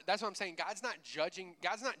that's what I'm saying. God's not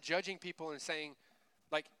judging people and saying,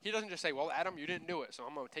 like, he doesn't just say, well, Adam, you didn't do it, so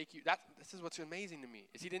I'm going to take you. This is what's amazing to me,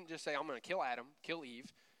 is he didn't just say, I'm going to kill Adam, kill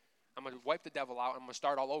Eve, I'm going to wipe the devil out, I'm going to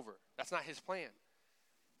start all over. That's not his plan.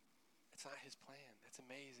 It's not his plan. That's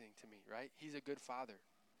amazing to me, right? He's a good father.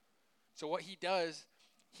 So what he does,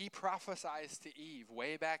 he prophesies to Eve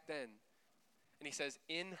way back then, and he says,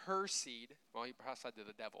 in her seed, well, he prophesied to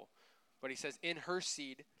the devil, but he says, in her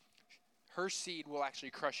seed will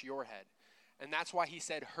actually crush your head. And that's why he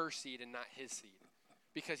said her seed and not his seed.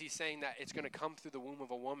 Because he's saying that it's going to come through the womb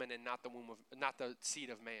of a woman and not the seed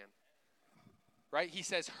of man. Right? He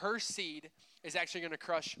says her seed is actually going to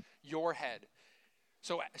crush your head.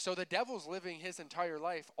 So the devil's living his entire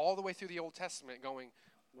life all the way through the Old Testament going,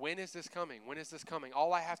 when is this coming? When is this coming?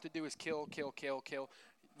 All I have to do is kill.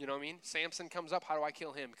 You know what I mean? Samson comes up, how do I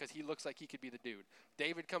kill him? Because he looks like he could be the dude.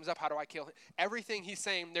 David comes up, how do I kill him? Everything he's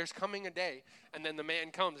saying, there's coming a day, and then the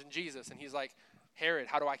man comes in Jesus, and he's like, Herod,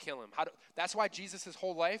 how do I kill him? That's why Jesus'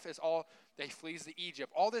 whole life is all, they flees to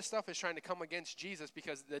Egypt. All this stuff is trying to come against Jesus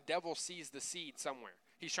because the devil sees the seed somewhere.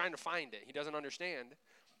 He's trying to find it. He doesn't understand.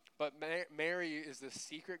 But Mary is this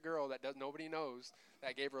secret girl that nobody knows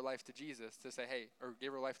that gave her life to Jesus to say, hey, or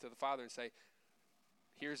gave her life to the Father and say,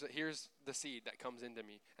 here's the seed that comes into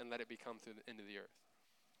me, and let it become into the earth.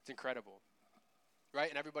 It's incredible. Right?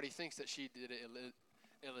 And everybody thinks that she did it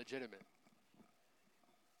illegitimate.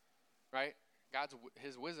 Right?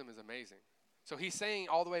 His wisdom is amazing. So he's saying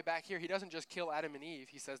all the way back here, he doesn't just kill Adam and Eve.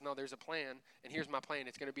 He says, no, there's a plan, and here's my plan.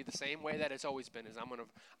 It's going to be the same way that it's always been, is I'm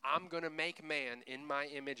going to make man in my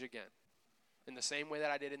image again, in the same way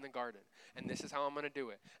that I did in the garden. And this is how I'm going to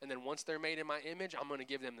do it. And then once they're made in my image, I'm going to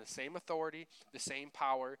give them the same authority, the same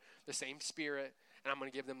power, the same spirit, and I'm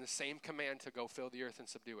going to give them the same command to go fill the earth and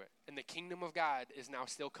subdue it. And the kingdom of God is now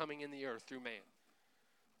still coming in the earth through man.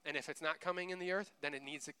 And if it's not coming in the earth, then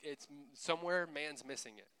it's somewhere man's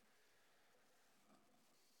missing it.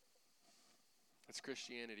 It's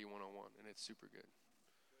Christianity 101, and it's super good. Is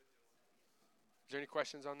there any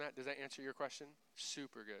questions on that? Does that answer your question?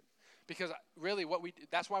 Super good. Because really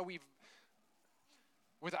that's why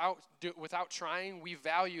without trying, we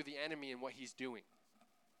value the enemy and what he's doing.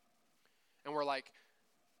 And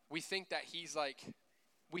we think that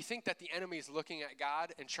the enemy is looking at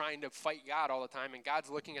God and trying to fight God all the time, and God's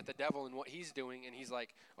looking at the devil and what he's doing, and he's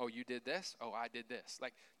like, oh, you did this? Oh, I did this.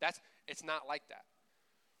 It's not like that.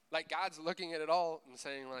 Like, God's looking at it all and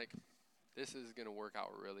saying, like, this is going to work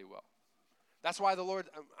out really well. That's why the Lord,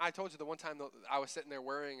 I told you the one time I was sitting there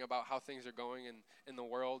worrying about how things are going in the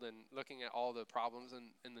world and looking at all the problems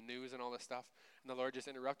in the news and all this stuff, and the Lord just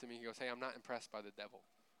interrupted me. He goes, hey, I'm not impressed by the devil.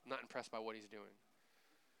 I'm not impressed by what he's doing.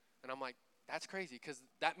 And I'm like, that's crazy, because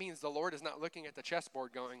that means the Lord is not looking at the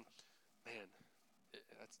chessboard going, man,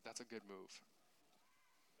 that's a good move.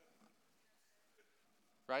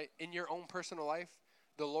 Right? In your own personal life,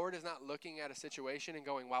 the Lord is not looking at a situation and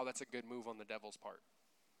going, wow, that's a good move on the devil's part.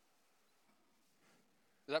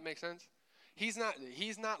 Does that make sense? He's not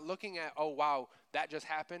looking at, oh, wow, that just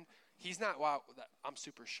happened. He's not, wow, I'm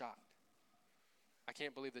super shocked. I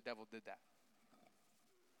can't believe the devil did that.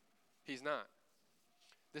 He's not.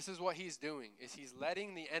 This is what he's doing, is he's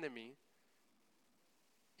letting the enemy,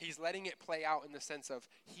 he's letting it play out in the sense of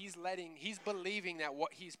he's believing that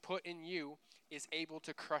what he's put in you is able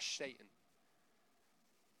to crush Satan.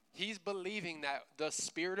 He's believing that the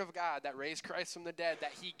Spirit of God that raised Christ from the dead,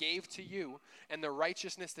 that he gave to you, and the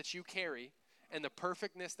righteousness that you carry, and the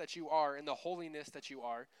perfectness that you are, and the holiness that you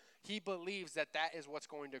are, he believes that is what's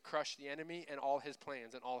going to crush the enemy and all his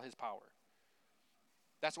plans and all his power.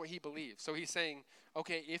 That's what he believes. So he's saying,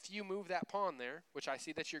 okay, if you move that pawn there, which I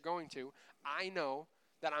see that you're going to, I know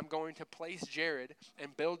that I'm going to place Jared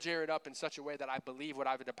and build Jared up in such a way that I believe what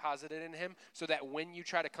I've deposited in him, so that when you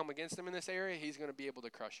try to come against him in this area, he's going to be able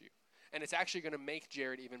to crush you. And it's actually going to make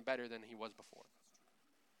Jared even better than he was before.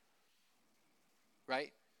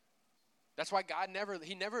 Right? That's why God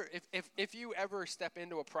if you ever step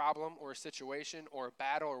into a problem or a situation or a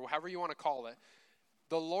battle or however you want to call it,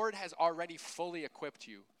 the Lord has already fully equipped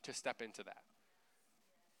you to step into that.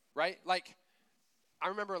 Right? Like, I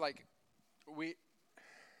remember I don't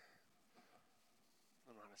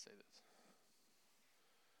know how to say this.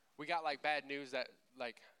 We got bad news that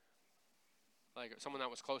like someone that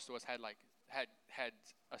was close to us had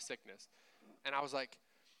a sickness. And I was like,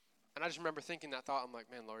 and I just remember thinking that thought, I'm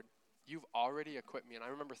like, man, Lord, you've already equipped me. And I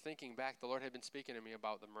remember thinking back, the Lord had been speaking to me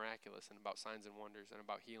about the miraculous and about signs and wonders and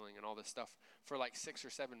about healing and all this stuff for like 6 or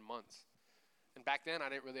 7 months. And back then I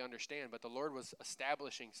didn't really understand, but the Lord was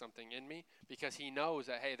establishing something in me because he knows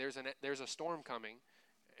that, hey, there's a storm coming,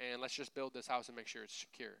 and let's just build this house and make sure it's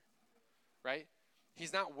secure, right?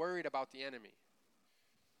 He's not worried about the enemy.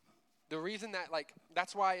 The reason that, like,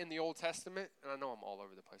 that's why in the Old Testament, and I know I'm all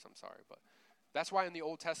over the place, I'm sorry, but that's why in the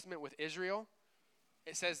Old Testament with Israel,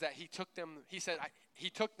 it says that he took them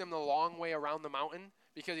the long way around the mountain,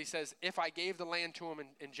 because he says, if I gave the land to them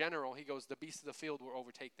in general, he goes, the beasts of the field will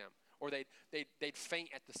overtake them, or they'd faint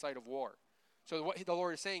at the sight of war. So what the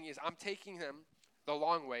Lord is saying is, I'm taking them the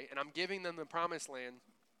long way, and I'm giving them the promised land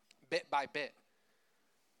bit by bit,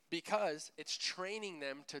 because it's training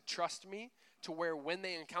them to trust me, to where when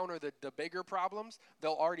they encounter the bigger problems,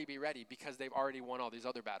 they'll already be ready because they've already won all these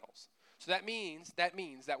other battles. So that means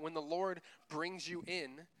that when the Lord brings you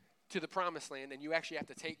in to the promised land and you actually have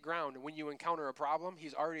to take ground, and when you encounter a problem,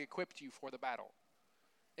 he's already equipped you for the battle.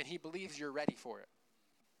 And he believes you're ready for it.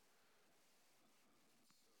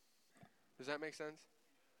 Does that make sense?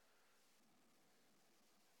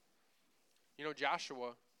 You know,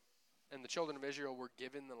 Joshua and the children of Israel were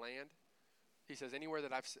given the land. He says, anywhere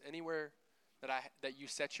that you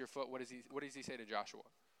set your foot, what does he say to Joshua?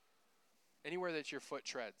 Anywhere that your foot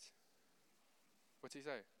treads. What's he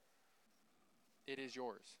say? It is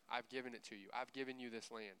yours. I've given it to you. I've given you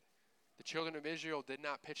this land. The children of Israel did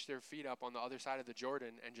not pitch their feet up on the other side of the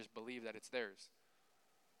Jordan and just believe that it's theirs.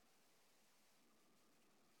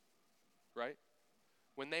 Right?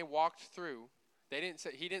 When they walked through, he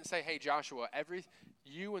didn't say, hey, Joshua,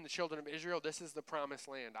 you and the children of Israel, this is the promised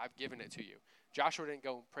land. I've given it to you. Joshua didn't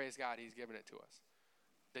go, praise God, he's given it to us.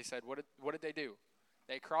 They said, what did they do?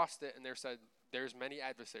 They crossed it, and they said, there's many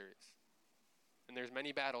adversaries. And there's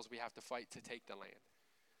many battles we have to fight to take the land.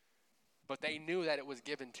 But they knew that it was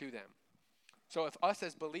given to them. So if us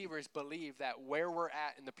as believers believe that where we're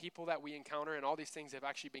at and the people that we encounter and all these things have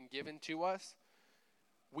actually been given to us,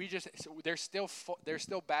 there's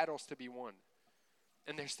still battles to be won.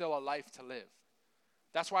 And there's still a life to live.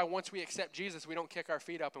 That's why once we accept Jesus, we don't kick our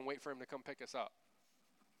feet up and wait for him to come pick us up.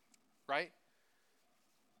 Right?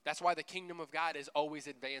 That's why the kingdom of God is always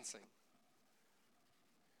advancing.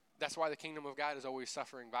 That's why the kingdom of God is always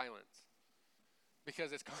suffering violence.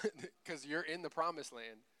 Because you're in the promised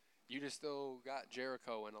land. You just still got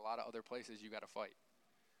Jericho and a lot of other places you got to fight.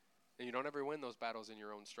 And you don't ever win those battles in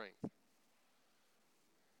your own strength.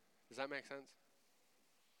 Does that make sense?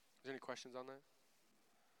 Is there any questions on that?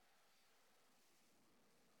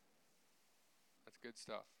 That's good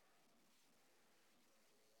stuff.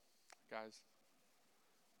 Guys,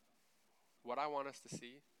 what I want us to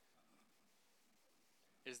see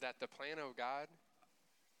is that the plan of God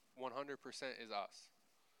 100% is us.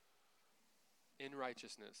 In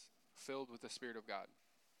righteousness, filled with the Spirit of God,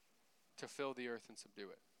 to fill the earth and subdue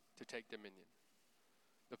it, to take dominion.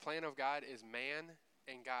 The plan of God is man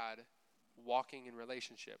and God walking in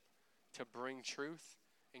relationship to bring truth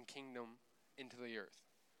and kingdom into the earth.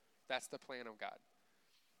 That's the plan of God.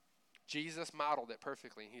 Jesus modeled it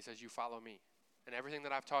perfectly. He says, you follow me. And everything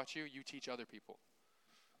that I've taught you, you teach other people.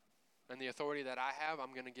 And the authority that I have,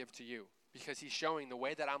 I'm going to give to you. Because he's showing the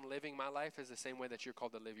way that I'm living my life is the same way that you're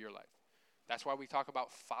called to live your life. That's why we talk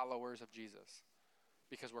about followers of Jesus.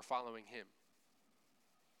 Because we're following him.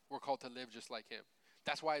 We're called to live just like him.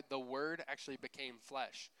 That's why the word actually became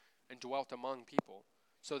flesh and dwelt among people.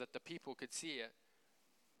 So that the people could see it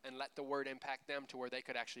and let the word impact them to where they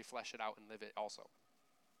could actually flesh it out and live it also.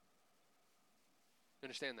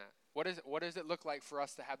 Understand that? What does it look like for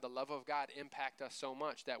us to have the love of God impact us so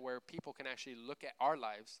much that where people can actually look at our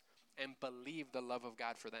lives and believe the love of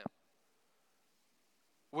God for them?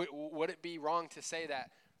 Would it be wrong to say that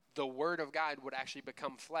the word of God would actually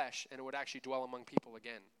become flesh and it would actually dwell among people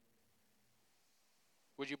again?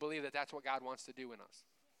 Would you believe that that's what God wants to do in us?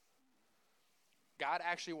 God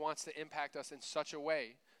actually wants to impact us in such a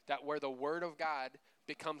way that where the word of God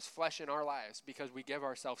becomes flesh in our lives because we give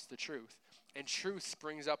ourselves to truth. And truth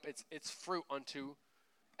springs up its fruit unto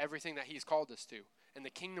everything that he's called us to. And the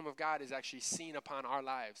kingdom of God is actually seen upon our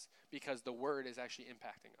lives because the word is actually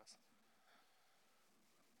impacting us.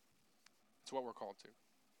 It's what we're called to.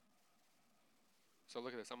 So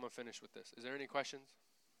look at this. I'm going to finish with this. Is there any questions?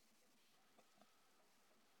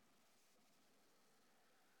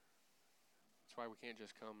 That's why we can't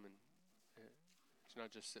just come and it's not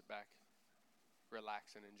just sit back,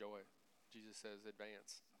 relax, and enjoy. Jesus says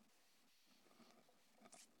advance.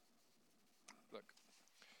 Look,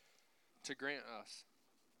 to grant us,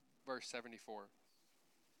 verse 74,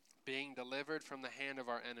 being delivered from the hand of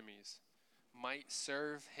our enemies, might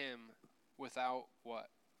serve him without what?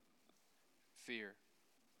 Fear.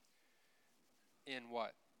 In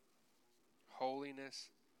what? Holiness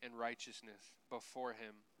and righteousness before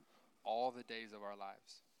him all the days of our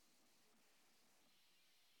lives.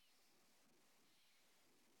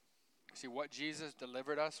 See, what Jesus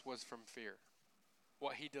delivered us was from fear.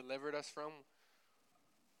 What he delivered us from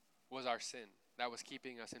was our sin. That was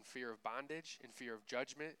keeping us in fear of bondage, in fear of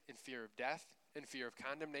judgment, in fear of death, in fear of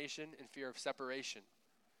condemnation, in fear of separation.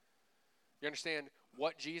 You understand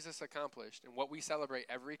what Jesus accomplished and what we celebrate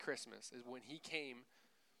every Christmas is when he came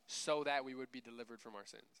so that we would be delivered from our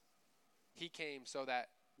sins. He came so that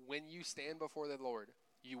when you stand before the Lord,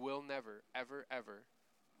 you will never, ever, ever,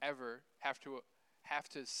 ever have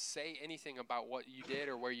to say anything about what you did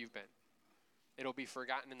or where you've been. It'll be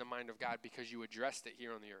forgotten in the mind of God because you addressed it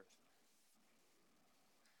here on the earth.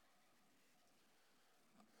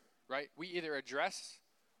 Right? We either address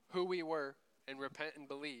who we were and repent and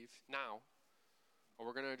believe now, or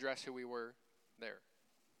we're going to address who we were there.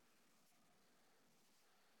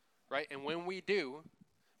 Right? And when we do,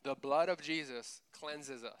 the blood of Jesus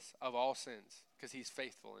cleanses us of all sins because he's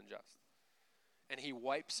faithful and just. And he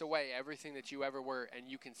wipes away everything that you ever were, and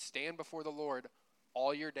you can stand before the Lord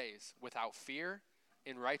all your days without fear,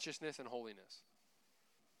 in righteousness and holiness.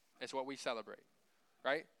 It's what we celebrate,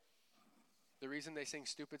 right? The reason they sing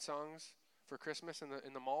stupid songs for Christmas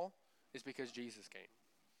in the mall is because Jesus came,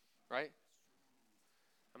 right?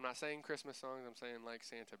 I'm not saying Christmas songs, I'm saying like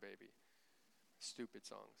Santa Baby. Stupid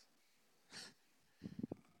songs.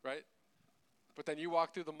 Right? But then you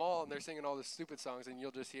walk through the mall and they're singing all the stupid songs and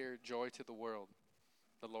you'll just hear joy to the world.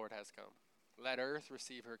 The Lord has come. Let earth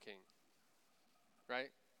receive her king. Right?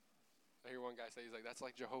 I hear one guy say, he's like, that's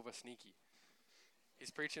like Jehovah Sneaky.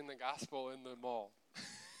 He's preaching the gospel in the mall.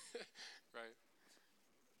 Right?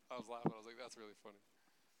 I was laughing. I was like, that's really funny.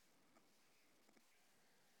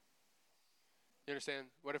 You understand?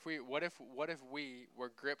 What if we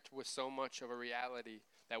were gripped with so much of a reality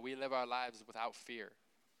that we live our lives without fear?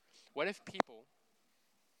 What if people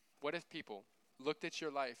looked at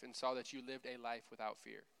your life and saw that you lived a life without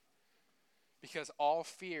fear? Because all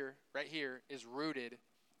fear right here is rooted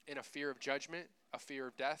in a fear of judgment, a fear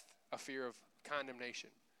of death, a fear of condemnation.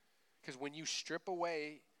 Because when you strip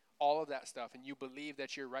away all of that stuff and you believe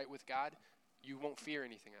that you're right with God, you won't fear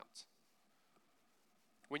anything else.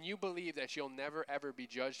 When you believe that you'll never ever be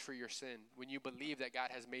judged for your sin, when you believe that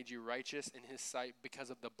God has made you righteous in his sight because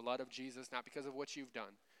of the blood of Jesus, not because of what you've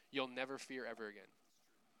done, you'll never fear ever again.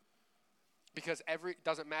 Because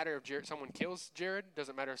doesn't matter if someone kills Jared,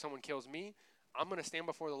 doesn't matter if someone kills me, I'm going to stand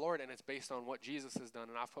before the Lord and it's based on what Jesus has done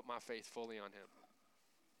and I've put my faith fully on him.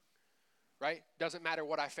 Right? Doesn't matter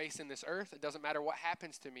what I face in this earth, it doesn't matter what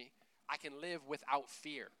happens to me, I can live without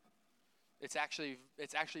fear. It's actually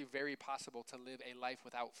very possible to live a life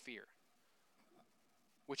without fear,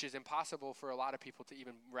 which is impossible for a lot of people to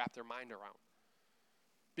even wrap their mind around.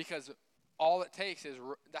 Because all it takes is,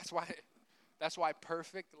 that's why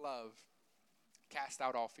perfect love casts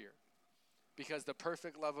out all fear. Because the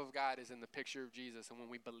perfect love of God is in the picture of Jesus, and when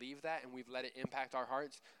we believe that and we've let it impact our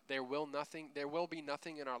hearts, there will be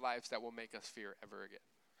nothing in our lives that will make us fear ever again.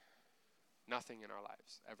 Nothing in our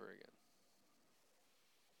lives ever again.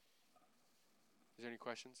 Is there any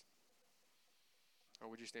questions? Or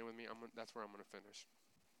would you stand with me? That's where I'm going to finish.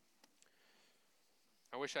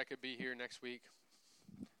 I wish I could be here next week.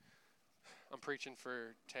 I'm preaching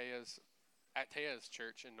for at Thea's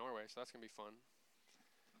church in Norway, so that's going to be fun.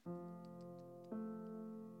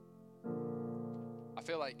 I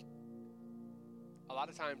feel like a lot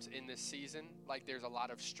of times in this season, like there's a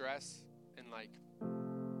lot of stress and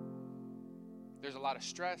there's a lot of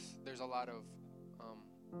stress, there's a lot of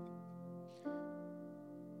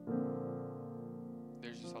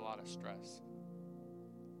there's just a lot of stress.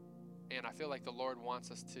 And I feel like the Lord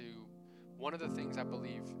wants us to, one of the things I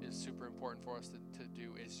believe is super important for us to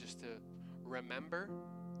do is just to remember.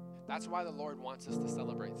 That's why the Lord wants us to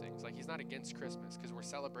celebrate things. Like he's not against Christmas because we're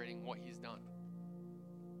celebrating what he's done.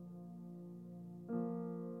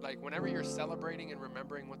 Like whenever you're celebrating and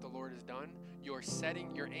remembering what the Lord has done, you're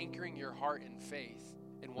anchoring your heart in faith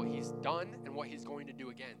in what he's done and what he's going to do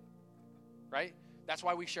again. Right? That's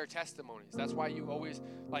why we share testimonies. That's why you always,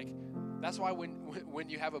 that's why when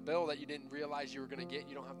you have a bill that you didn't realize you were going to get,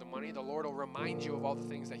 you don't have the money, the Lord will remind you of all the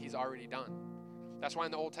things that he's already done. That's why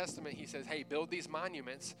in the Old Testament he says, hey, build these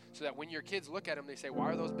monuments so that when your kids look at them, they say,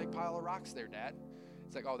 why are those big pile of rocks there, Dad?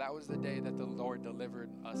 It's like, oh, that was the day that the Lord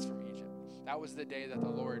delivered us from Egypt. That was the day that the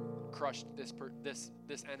Lord crushed this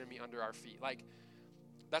enemy under our feet.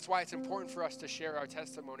 That's why it's important for us to share our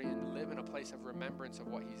testimony and live in a place of remembrance of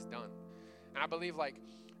what he's done. And I believe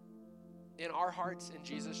in our hearts in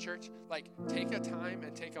Jesus Church, like take a time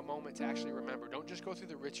and take a moment to actually remember. Don't just go through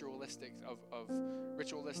the ritualistic of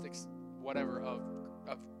ritualistics, whatever, of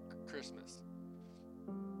Christmas.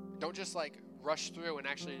 Don't just like rush through and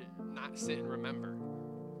actually not sit and remember.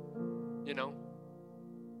 You know?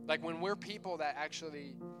 Like when we're people that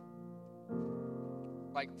actually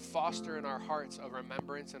like foster in our hearts a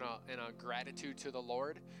remembrance and a gratitude to the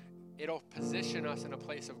Lord, it'll position us in a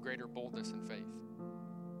place of greater boldness and faith.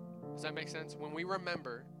 Does that make sense? When we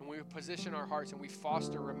remember, when we position our hearts and we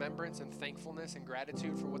foster remembrance and thankfulness and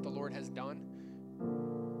gratitude for what the Lord has done,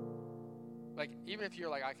 like even if you're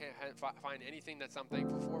like, I can't find anything that's I'm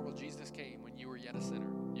thankful for, well, Jesus came when you were yet a sinner.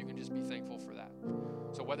 You can just be thankful for that.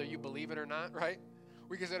 So whether you believe it or not, right?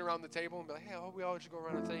 We can sit around the table and be like, hey, I hope we all just go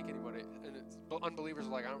around and thank anybody. But unbelievers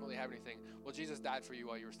are like, I don't really have anything. Well, Jesus died for you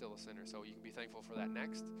while you were still a sinner, so you can be thankful for that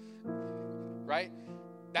next. Right?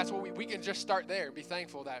 That's what we can just start there. Be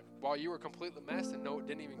thankful that while you were completely messed and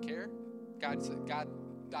didn't even care, God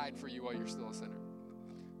died for you while you're still a sinner.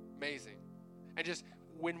 Amazing. And just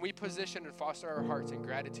when we position and foster our hearts in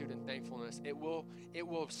gratitude and thankfulness, it will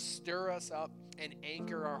stir us up and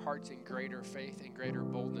anchor our hearts in greater faith and greater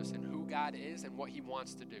boldness in who God is and what he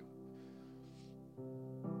wants to do.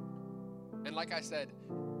 And like I said,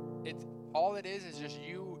 all it is just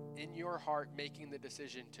you in your heart making the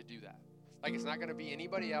decision to do that. Like it's not going to be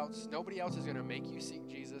anybody else. Nobody else is going to make you seek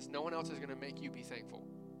Jesus. No one else is going to make you be thankful.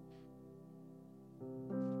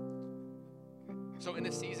 So in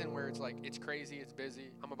a season where it's like, it's crazy, it's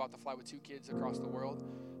busy, I'm about to fly with 2 kids across the world,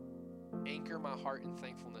 anchor my heart in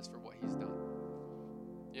thankfulness for what he's done.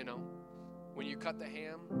 You know, when you cut the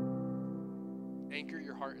ham, anchor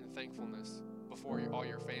your heart in thankfulness before all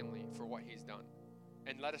your family for what he's done.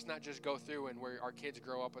 And let us not just go through and where our kids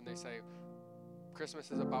grow up and they say,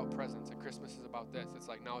 Christmas is about presents and Christmas is about this. It's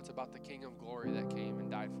like, no, it's about the King of Glory that came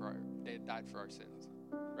and died for our sins,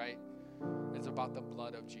 right? It's about the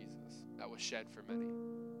blood of Jesus that was shed for many.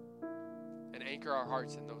 And anchor our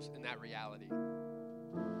hearts in that reality.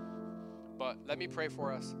 But let me pray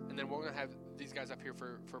for us, and then we're going to have these guys up here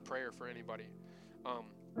for prayer for anybody.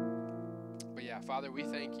 But yeah, Father, we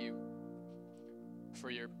thank you for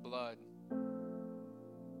your blood,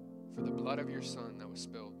 for the blood of your Son that was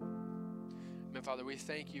spilled. And Father, we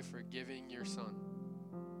thank you for giving your Son.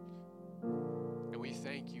 And we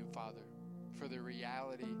thank you, Father, for the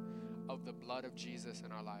reality of the blood of Jesus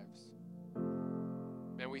in our lives.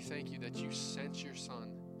 Man, we thank you that you sent your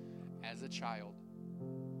Son as a child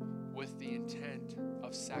with the intent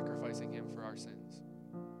of sacrificing him for our sins.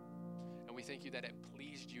 And we thank you that it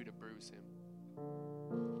pleased you to bruise him.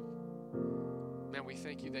 Man, we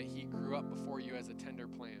thank you that he grew up before you as a tender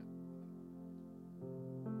plant.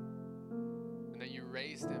 And that you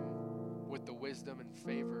raised him with the wisdom and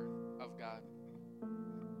favor of God,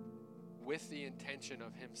 with the intention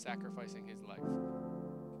of him sacrificing his life.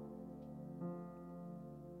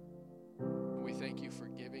 And we thank you for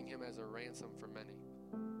giving him as a ransom for many.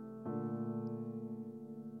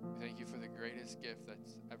 We thank you for the greatest gift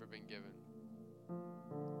that's ever been given.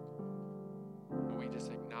 And we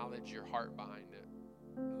just acknowledge your heart behind it.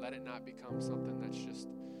 Let it not become something that's just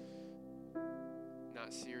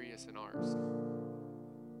not serious in ours.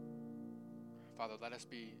 Father, let us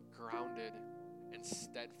be grounded and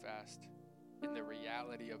steadfast in the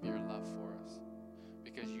reality of your love for us,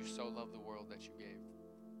 because you so loved the world that you gave.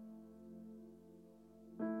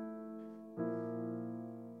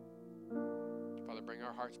 Father, bring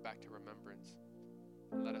our hearts back to remembrance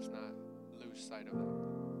and let us not lose sight of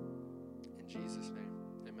that. In Jesus' name,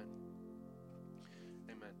 amen.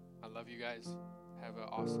 Amen. I love you guys. Have an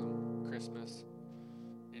awesome Christmas.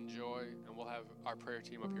 Enjoy, and we'll have our prayer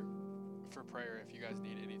team up here for prayer if you guys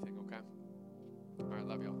need anything, okay? All right,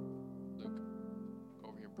 love y'all. Luke, go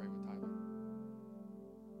over here and pray with Tyler.